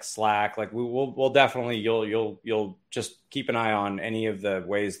AppSec Slack. Like we'll definitely, you'll just keep an eye on any of the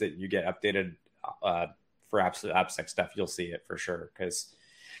ways that you get updated for Absolute AppSec stuff, you'll see it for sure. Because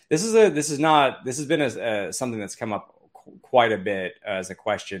this has been something that's come up quite a bit as a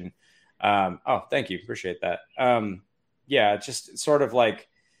question. Oh, thank you. Appreciate that. Yeah, just sort of like,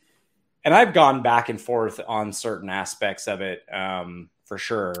 and I've gone back and forth on certain aspects of it, for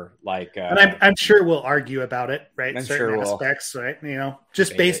sure. Like, and I'm sure we'll argue about it, right? I'm Certain sure aspects, right?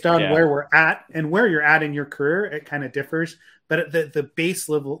 Just based on where we're at and where you're at in your career, it kind of differs. But the base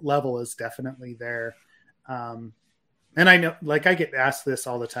level is definitely there. And I know, like, I get asked this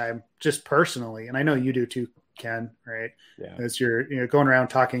all the time, just personally, and I know you do too, Ken, right? Yeah. As you're going around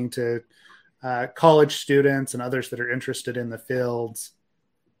talking to college students and others that are interested in the fields.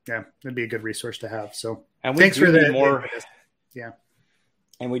 Yeah, it'd be a good resource to have. So thanks for the more. Yeah.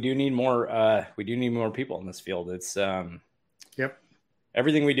 And we do need more people in this field. It's yep.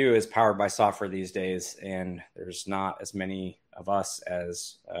 Everything we do is powered by software these days, and there's not as many of us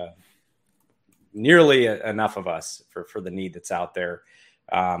as nearly enough of us for the need that's out there.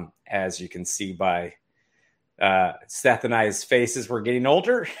 As you can see by Seth and I's faces, we're getting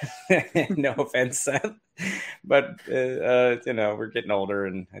older. No offense, Seth, but we're getting older,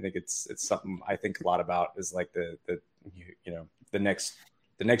 and I think it's something I think a lot about is like the next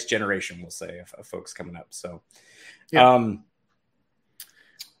generation, we'll say, of folks coming up. So, yeah.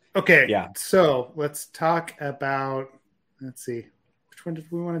 Okay. Yeah. So let's talk about, let's see, which one did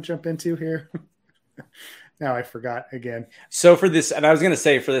we want to jump into here? Now I forgot again. So for this, and I was going to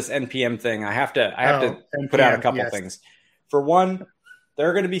say for this NPM thing, I have to NPM, put out a couple things. For one, there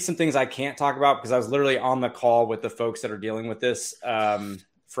are going to be some things I can't talk about because I was literally on the call with the folks that are dealing with this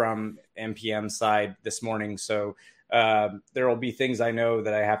from NPM side this morning. So there will be things I know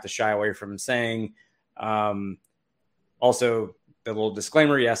that I have to shy away from saying. Also, the little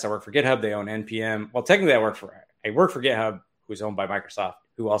disclaimer: yes, I work for GitHub. They own NPM. Well, technically, I work for GitHub, who's owned by Microsoft,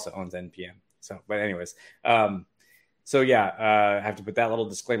 who also owns NPM. So, but anyways, I have to put that little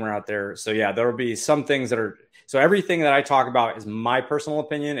disclaimer out there. So yeah, there will be some things that are. So everything that I talk about is my personal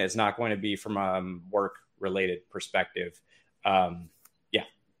opinion. It's not going to be from a work related perspective. Those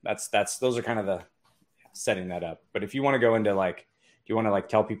are kind of the setting that up. But if you want to go into like, do you want to like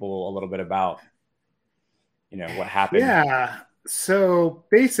tell people a little bit about, what happened? Yeah. So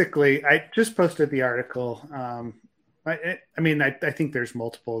basically, I just posted the article. I think there's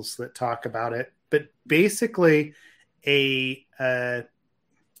multiples that talk about it, but basically, a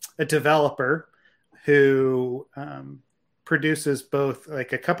developer who produces both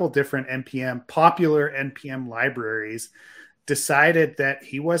like a couple different popular NPM libraries decided that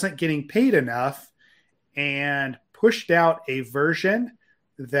he wasn't getting paid enough and pushed out a version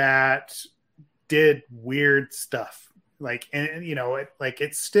that did weird stuff. Like, and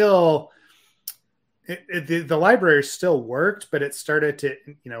it's still, the library still worked, but it started to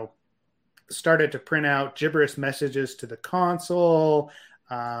print out gibberish messages to the console.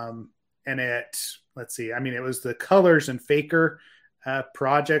 And it was the Colors and Faker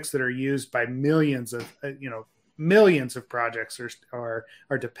projects that are used by millions of projects are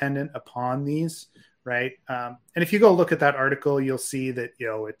dependent upon these, right? And if you go look at that article, you'll see that,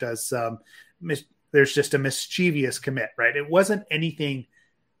 it does there's just a mischievous commit, right? It wasn't anything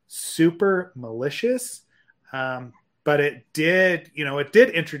super malicious, but it did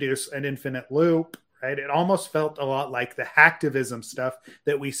introduce an infinite loop, right? It almost felt a lot like the hacktivism stuff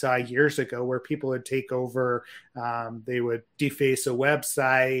that we saw years ago, where people would take over, they would deface a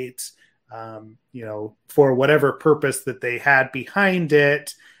website, for whatever purpose that they had behind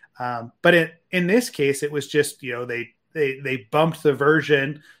it. But in this case, it was just, they bumped the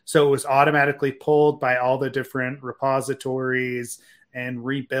version, so it was automatically pulled by all the different repositories and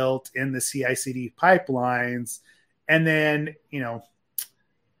rebuilt in the CI/CD pipelines. And then,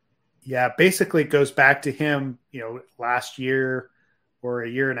 basically it goes back to him, last year or a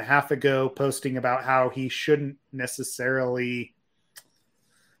year and a half ago, posting about how he shouldn't necessarily,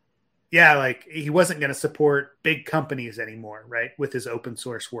 he wasn't going to support big companies anymore, right, with his open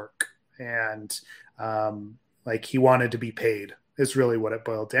source work. And he wanted to be paid is really what it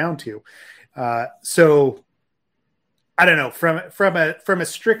boiled down to. So I don't know, from a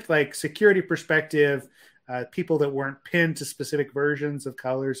strict security perspective, people that weren't pinned to specific versions of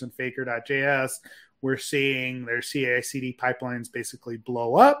Colors and Faker.js were seeing their CI/CD pipelines basically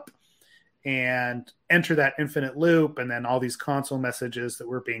blow up and enter that infinite loop, and then all these console messages that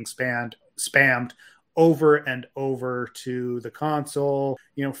were being spammed over and over to the console,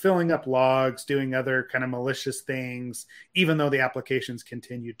 filling up logs, doing other kind of malicious things, even though the applications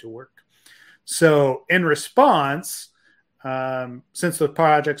continued to work. So in response, since the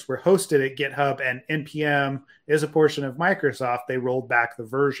projects were hosted at GitHub and NPM is a portion of Microsoft, they rolled back the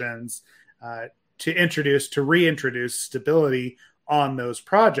versions to reintroduce stability on those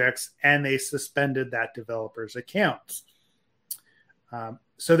projects, and they suspended that developer's accounts.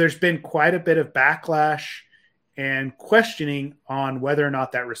 So there's been quite a bit of backlash and questioning on whether or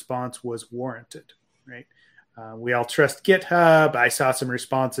not that response was warranted, right? We all trust GitHub. I saw some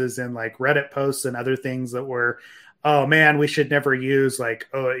responses in like Reddit posts and other things that were, oh man, we should never use like,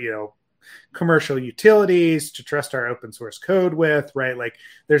 commercial utilities to trust our open source code with, right? Like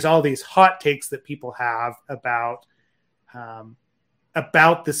there's all these hot takes that people have about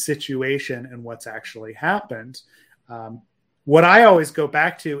the situation and what's actually happened. What I always go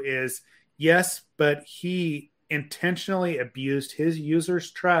back to is, yes, but he intentionally abused his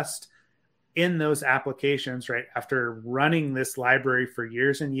users' trust in those applications, right? After running this library for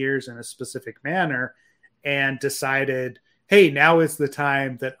years and years in a specific manner, and decided, hey, now is the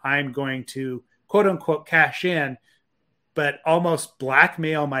time that I'm going to quote unquote cash in, but almost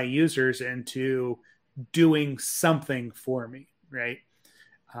blackmail my users into doing something for me, right?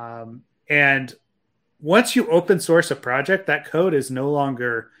 And once you open source a project, that code is no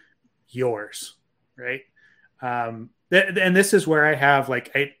longer yours, right? And this is where I have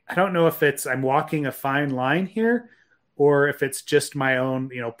like, I don't know if I'm walking a fine line here, or if it's just my own,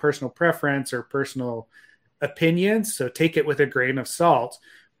 personal preference or personal opinions. So take it with a grain of salt.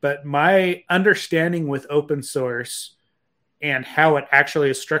 But my understanding with open source and how it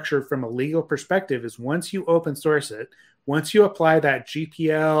actually is structured from a legal perspective is, once you open source it, once you apply that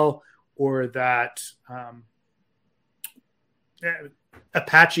GPL or that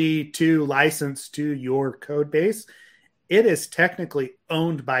Apache 2 license to your code base, it is technically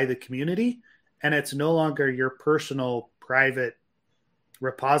owned by the community, and it's no longer your personal private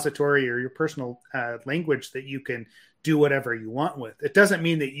repository or your personal language that you can do whatever you want with. It doesn't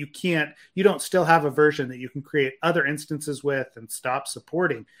mean that you don't still have a version that you can create other instances with and stop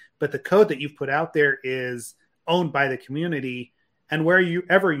supporting, but the code that you've put out there is owned by the community, and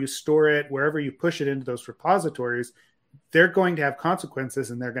wherever you store it, wherever you push it into those repositories, they're going to have consequences,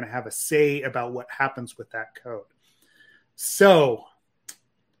 and they're going to have a say about what happens with that code. So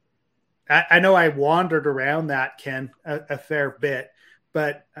I know I wandered around that, Ken, a fair bit,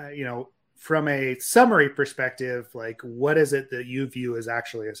 but from a summary perspective, like, what is it that you view as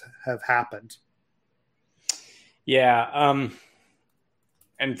actually have happened? Yeah.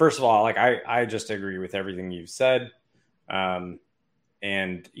 And first of all, like, I just agree with everything you've said. And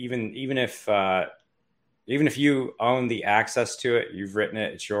even if you own the access to it, you've written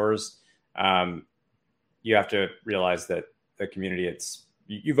it, it's yours. You have to realize that the community,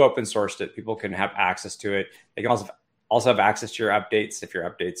 you've open sourced it. People can have access to it. They can also have access to your updates. If your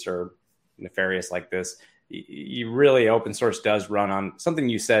updates are nefarious like this, you really, open source does run on something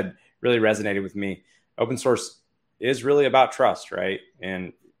you said really resonated with me. Open source is really about trust, right?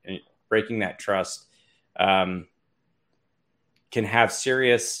 And breaking that trust can have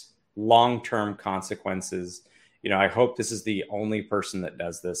serious long-term consequences. I hope this is the only person that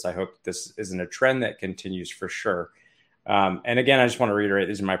does this. I hope this isn't a trend that continues, for sure. And again, I just want to reiterate,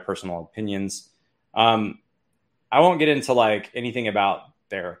 these are my personal opinions. I won't get into like anything about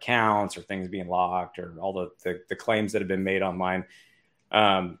their accounts or things being locked or all the claims that have been made online.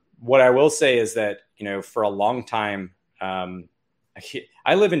 What I will say is that, for a long time,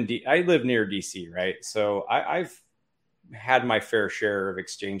 I live near DC, right? So I've had my fair share of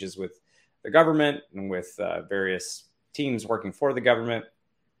exchanges with the government and with various teams working for the government,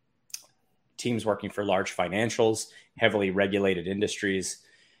 teams working for large financials, heavily regulated industries.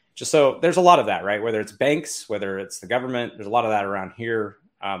 Just so there's a lot of that, right? Whether it's banks, whether it's the government, there's a lot of that around here.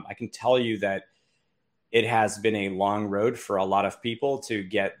 I can tell you that it has been a long road for a lot of people to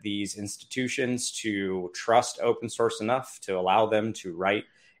get these institutions to trust open source enough to allow them to write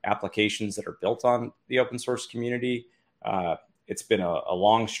applications that are built on the open source community. It's been a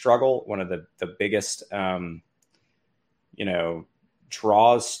long struggle. One of the biggest,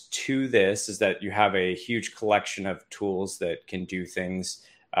 draws to this is that you have a huge collection of tools that can do things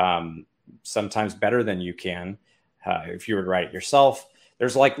sometimes better than you can if you were to write it yourself.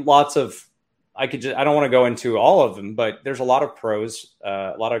 There's like lots of, I don't want to go into all of them, but there's a lot of pros,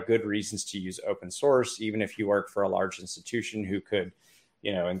 a lot of good reasons to use open source, even if you work for a large institution who could,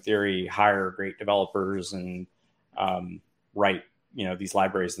 in theory, hire great developers and write, these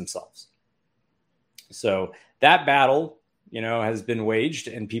libraries themselves. So that battle, has been waged,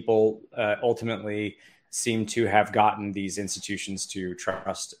 and people ultimately seem to have gotten these institutions to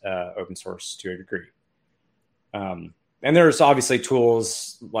trust open source to a degree. And there's obviously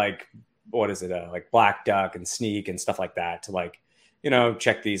tools like, like Black Duck and Sneak and stuff like that to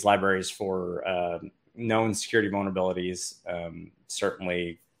check these libraries for known security vulnerabilities.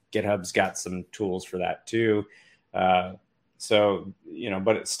 Certainly GitHub's got some tools for that too. So,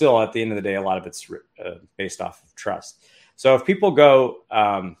 but it's still, at the end of the day, a lot of it's based off of trust. So if people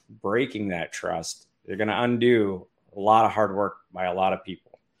go breaking that trust, they're going to undo a lot of hard work by a lot of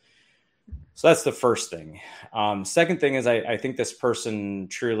people. So that's the first thing. Second thing is I think this person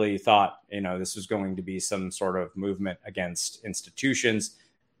truly thought, this was going to be some sort of movement against institutions.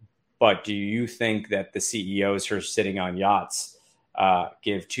 But do you think that the CEOs who are sitting on yachts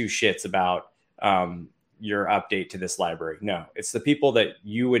give two shits about your update to this library? No, it's the people that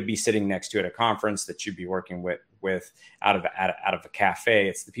you would be sitting next to at a conference, that you'd be working with out of a cafe.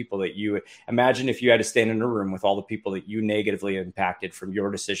 It's the people that you imagine if you had to stand in a room with all the people that you negatively impacted from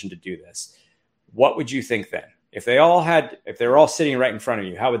your decision to do this. What would you think then? If they were all sitting right in front of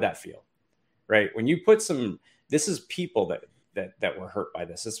you, how would that feel? Right? When you put this is people that were hurt by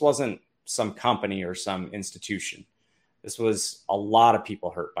this. This wasn't some company or some institution. This was a lot of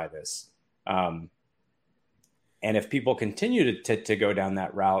people hurt by this. And if people continue to go down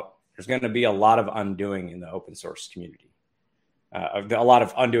that route, there's going to be a lot of undoing in the open source community, a lot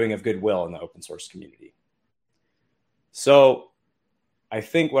of undoing of goodwill in the open source community. So I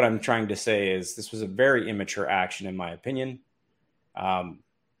think what I'm trying to say is this was a very immature action, in my opinion.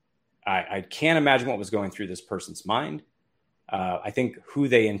 I can't imagine what was going through this person's mind. I think who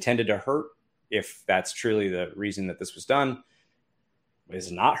they intended to hurt, if that's truly the reason that this was done,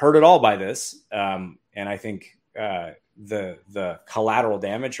 is not hurt at all by this. And I think the collateral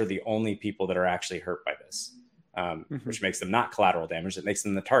damage are the only people that are actually hurt by this, which makes them not collateral damage. It makes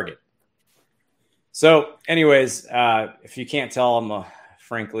them the target. So anyways, if you can't tell, I'm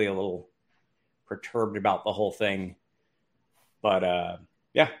frankly a little perturbed about the whole thing. But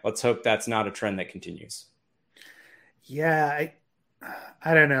let's hope that's not a trend that continues. Yeah,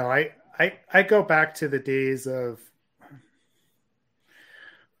 I don't know. I go back to the days of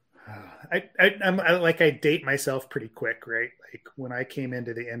I date myself pretty quick, right? Like when I came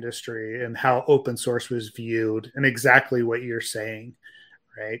into the industry and how open source was viewed, and exactly what you're saying,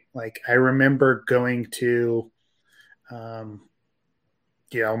 right? Like I remember going to,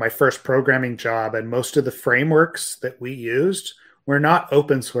 my first programming job, and most of the frameworks that we used were not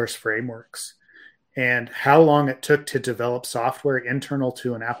open source frameworks. And how long it took to develop software internal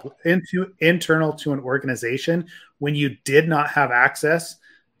to an organization when you did not have access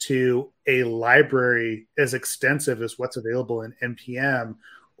to a library as extensive as what's available in NPM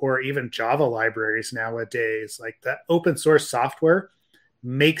or even Java libraries nowadays. Like that open source software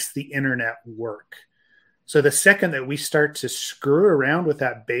makes the internet work. So the second that we start to screw around with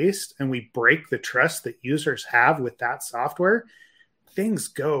that base and we break the trust that users have with that software, things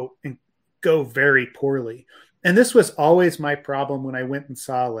go very poorly. And this was always my problem when I went and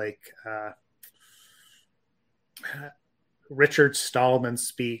saw Richard Stallman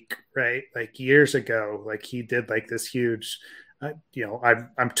speak, right? Like years ago, like he did like this huge,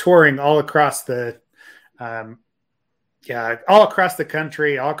 I'm touring all across the, all across the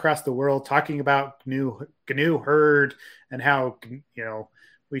country, all across the world, talking about GNU Hurd and how,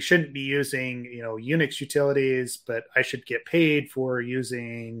 we shouldn't be using, Unix utilities, but I should get paid for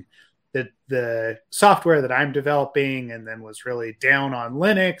using the software that I'm developing, and then was really down on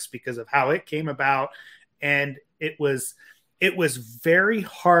Linux because of how it came about. And it was very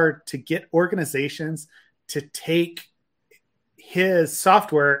hard to get organizations to take his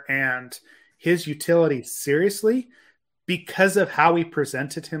software and his utility seriously because of how he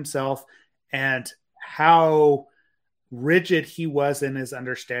presented himself and how rigid he was in his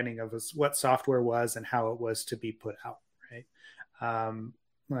understanding of what software was and how it was to be put out.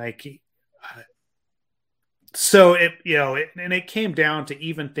 Right. So it came down to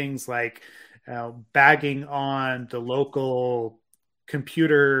even things like bagging on the local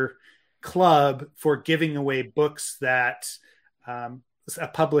computer club for giving away books that a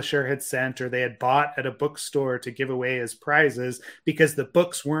publisher had sent or they had bought at a bookstore to give away as prizes because the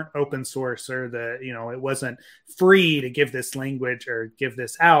books weren't open source, or it wasn't free to give this language or give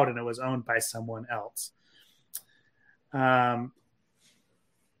this out, and it was owned by someone else. And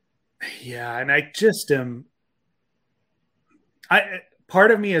I just am.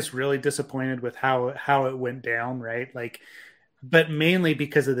 Part of me is really disappointed with how it went down, right? Like, but mainly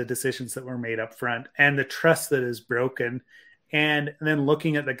because of the decisions that were made up front and the trust that is broken, and then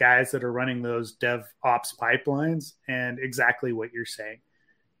looking at the guys that are running those DevOps pipelines and exactly what you're saying.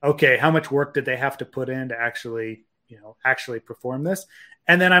 Okay, how much work did they have to put in to actually perform this?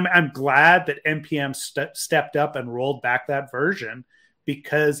 And then I'm glad that NPM stepped up and rolled back that version.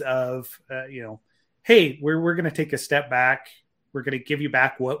 Because of, hey, we're going to take a step back. We're going to give you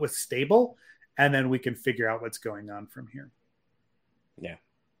back what was stable, and then we can figure out what's going on from here. Yeah.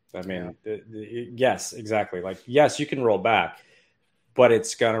 I mean, yes, exactly. Like, yes, you can roll back, but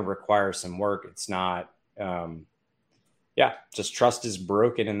it's going to require some work. It's not, just trust is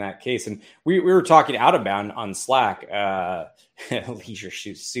broken in that case. And we were talking out of bound on Slack, Leisure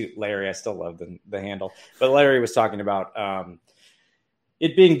Suit Larry. I still love the handle, but Larry was talking about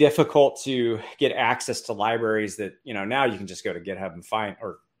it being difficult to get access to libraries that, now you can just go to GitHub and find,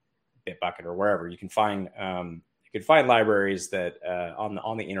 or Bitbucket or wherever you can find. You can find libraries that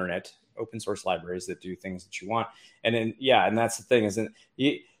on the internet, open source libraries that do things that you want. And then, and that's the thing, isn't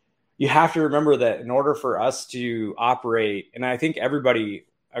you have to remember that in order for us to operate, and I think everybody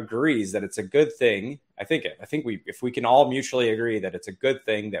agrees that it's a good thing. I think if we can all mutually agree that it's a good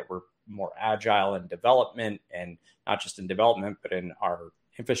thing that we're more agile in development, and not just in development, but in our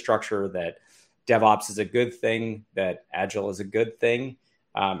infrastructure, that DevOps is a good thing, that Agile is a good thing.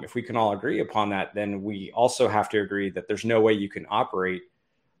 If we can all agree upon that, then we also have to agree that there's no way you can operate.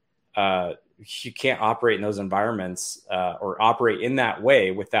 You can't operate in those environments or operate in that way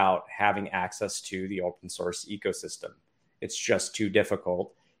without having access to the open source ecosystem. It's just too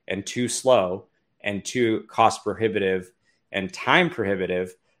difficult and too slow and too cost prohibitive and time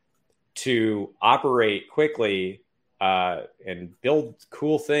prohibitive to operate quickly and build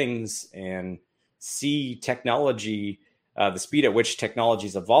cool things and see technology, the speed at which technology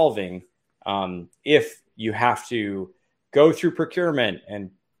is evolving. If you have to go through procurement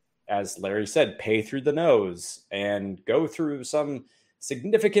and, as Larry said, pay through the nose and go through some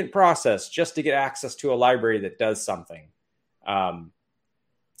significant process just to get access to a library that does something.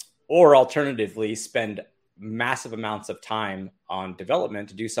 Or alternatively, spend massive amounts of time on development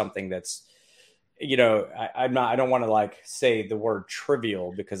to do something that's, I don't want to say the word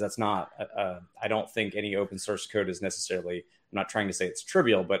trivial, because that's not, I don't think any open source code is necessarily, I'm not trying to say it's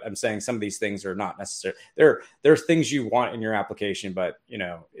trivial, but I'm saying some of these things are not necessary. There's things you want in your application, but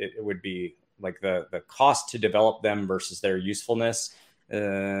it would be like the cost to develop them versus their usefulness,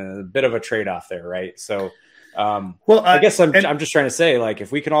 a bit of a trade-off there. Right. So, I guess I'm just trying to say,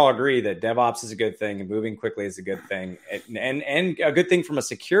 if we can all agree that DevOps is a good thing and moving quickly is a good thing, and a good thing from a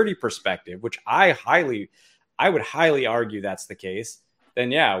security perspective, which I would highly argue that's the case, then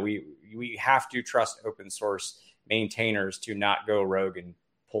we have to trust open source maintainers to not go rogue and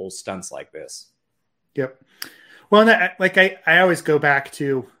pull stunts like this. Yep. Well, I always go back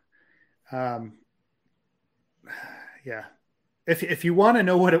to, If you want to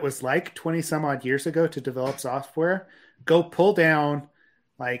know what it was like 20 some odd years ago to develop software, go pull down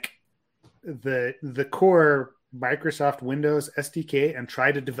the core Microsoft Windows SDK and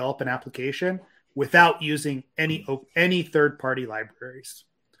try to develop an application without using any third-party libraries,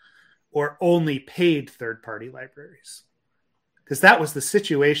 or only paid third-party libraries. Because that was the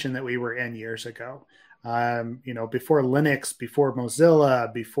situation that we were in years ago. Before Linux, before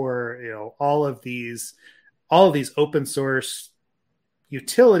Mozilla, before all of these open source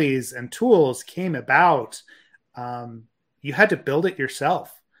utilities and tools came about, you had to build it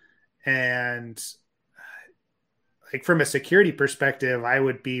yourself. And from a security perspective, I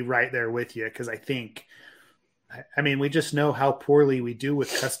would be right there with you, because we just know how poorly we do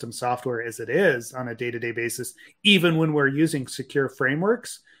with custom software as it is on a day-to-day basis, even when we're using secure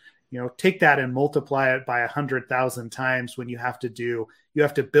frameworks. Take that and multiply it by 100,000 times when you have to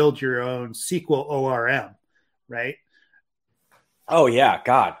build your own SQL ORM, right? Oh yeah,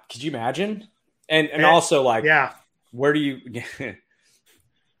 God, could you imagine? And also where do you?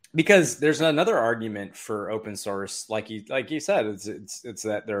 Because there's another argument for open source, like you said, it's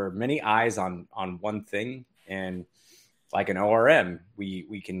that there are many eyes on one thing, and like an ORM,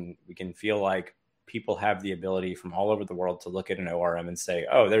 we can feel like people have the ability from all over the world to look at an ORM and say,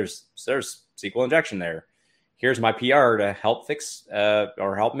 oh, there's SQL injection there. Here's my PR to help fix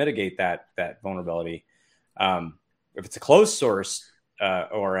or help mitigate that vulnerability. If it's a closed source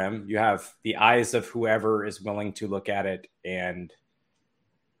ORM, you have the eyes of whoever is willing to look at it. And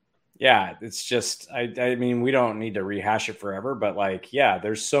it's just, we don't need to rehash it forever, but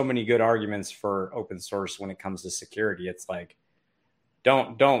there's so many good arguments for open source when it comes to security. It's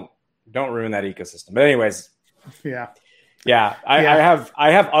don't ruin that ecosystem. But anyways, I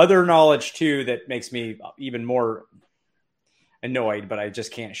have other knowledge too that makes me even more annoyed, but I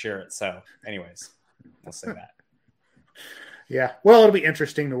just can't share it. So anyways, I'll say that. Yeah. Well, it'll be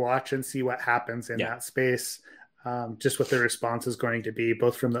interesting to watch and see what happens in that space. Just what the response is going to be,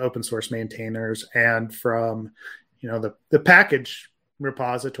 both from the open source maintainers and from, the package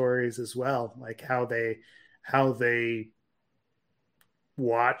repositories as well, how they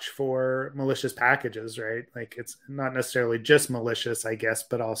watch for malicious packages, right? It's not necessarily just malicious, I guess,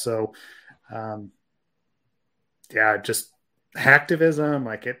 but also, just hacktivism,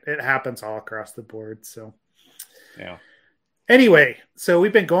 like it happens all across the board. So yeah. Anyway, so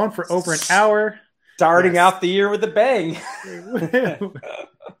we've been going for over an hour. Starting out the year with a bang.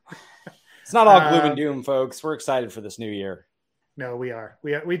 It's not all gloom and doom, folks. We're excited for this new year. No, we are.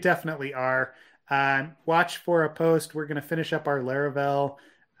 We definitely are. Watch for a post. We're going to finish up our Laravel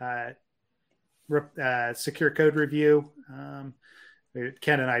secure code review.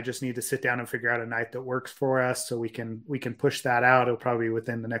 Ken and I just need to sit down and figure out a night that works for us, so we can push that out. It'll probably be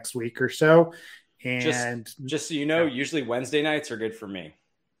within the next week or so. And just so you know, usually Wednesday nights are good for me.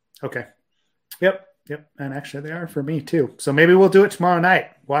 Okay. Yep. And actually they are for me too. So maybe we'll do it tomorrow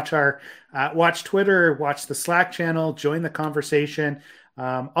night. Watch watch Twitter, watch the Slack channel, join the conversation.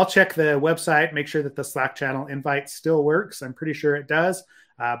 I'll check the website, make sure that the Slack channel invite still works. I'm pretty sure it does.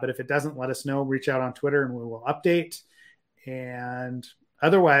 But if it doesn't, let us know, reach out on Twitter and we will update. And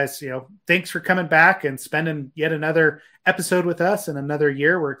otherwise, thanks for coming back and spending yet another episode with us in another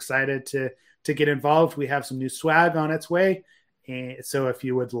year. We're excited to get involved. We have some new swag on its way. And so if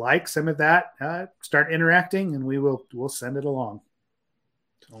you would like some of that, start interacting and we'll send it along.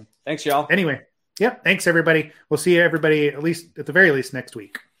 So thanks, y'all. Anyway, yep. Thanks everybody. We'll see everybody at the very least next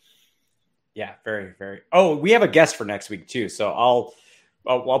week. Yeah, very, very. Oh, we have a guest for next week too. So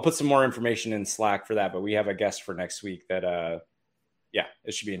I'll put some more information in Slack for that, but we have a guest for next week that,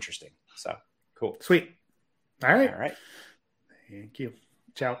 it should be interesting. So cool. Sweet. All right. All right. Thank you.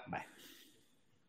 Ciao. Bye.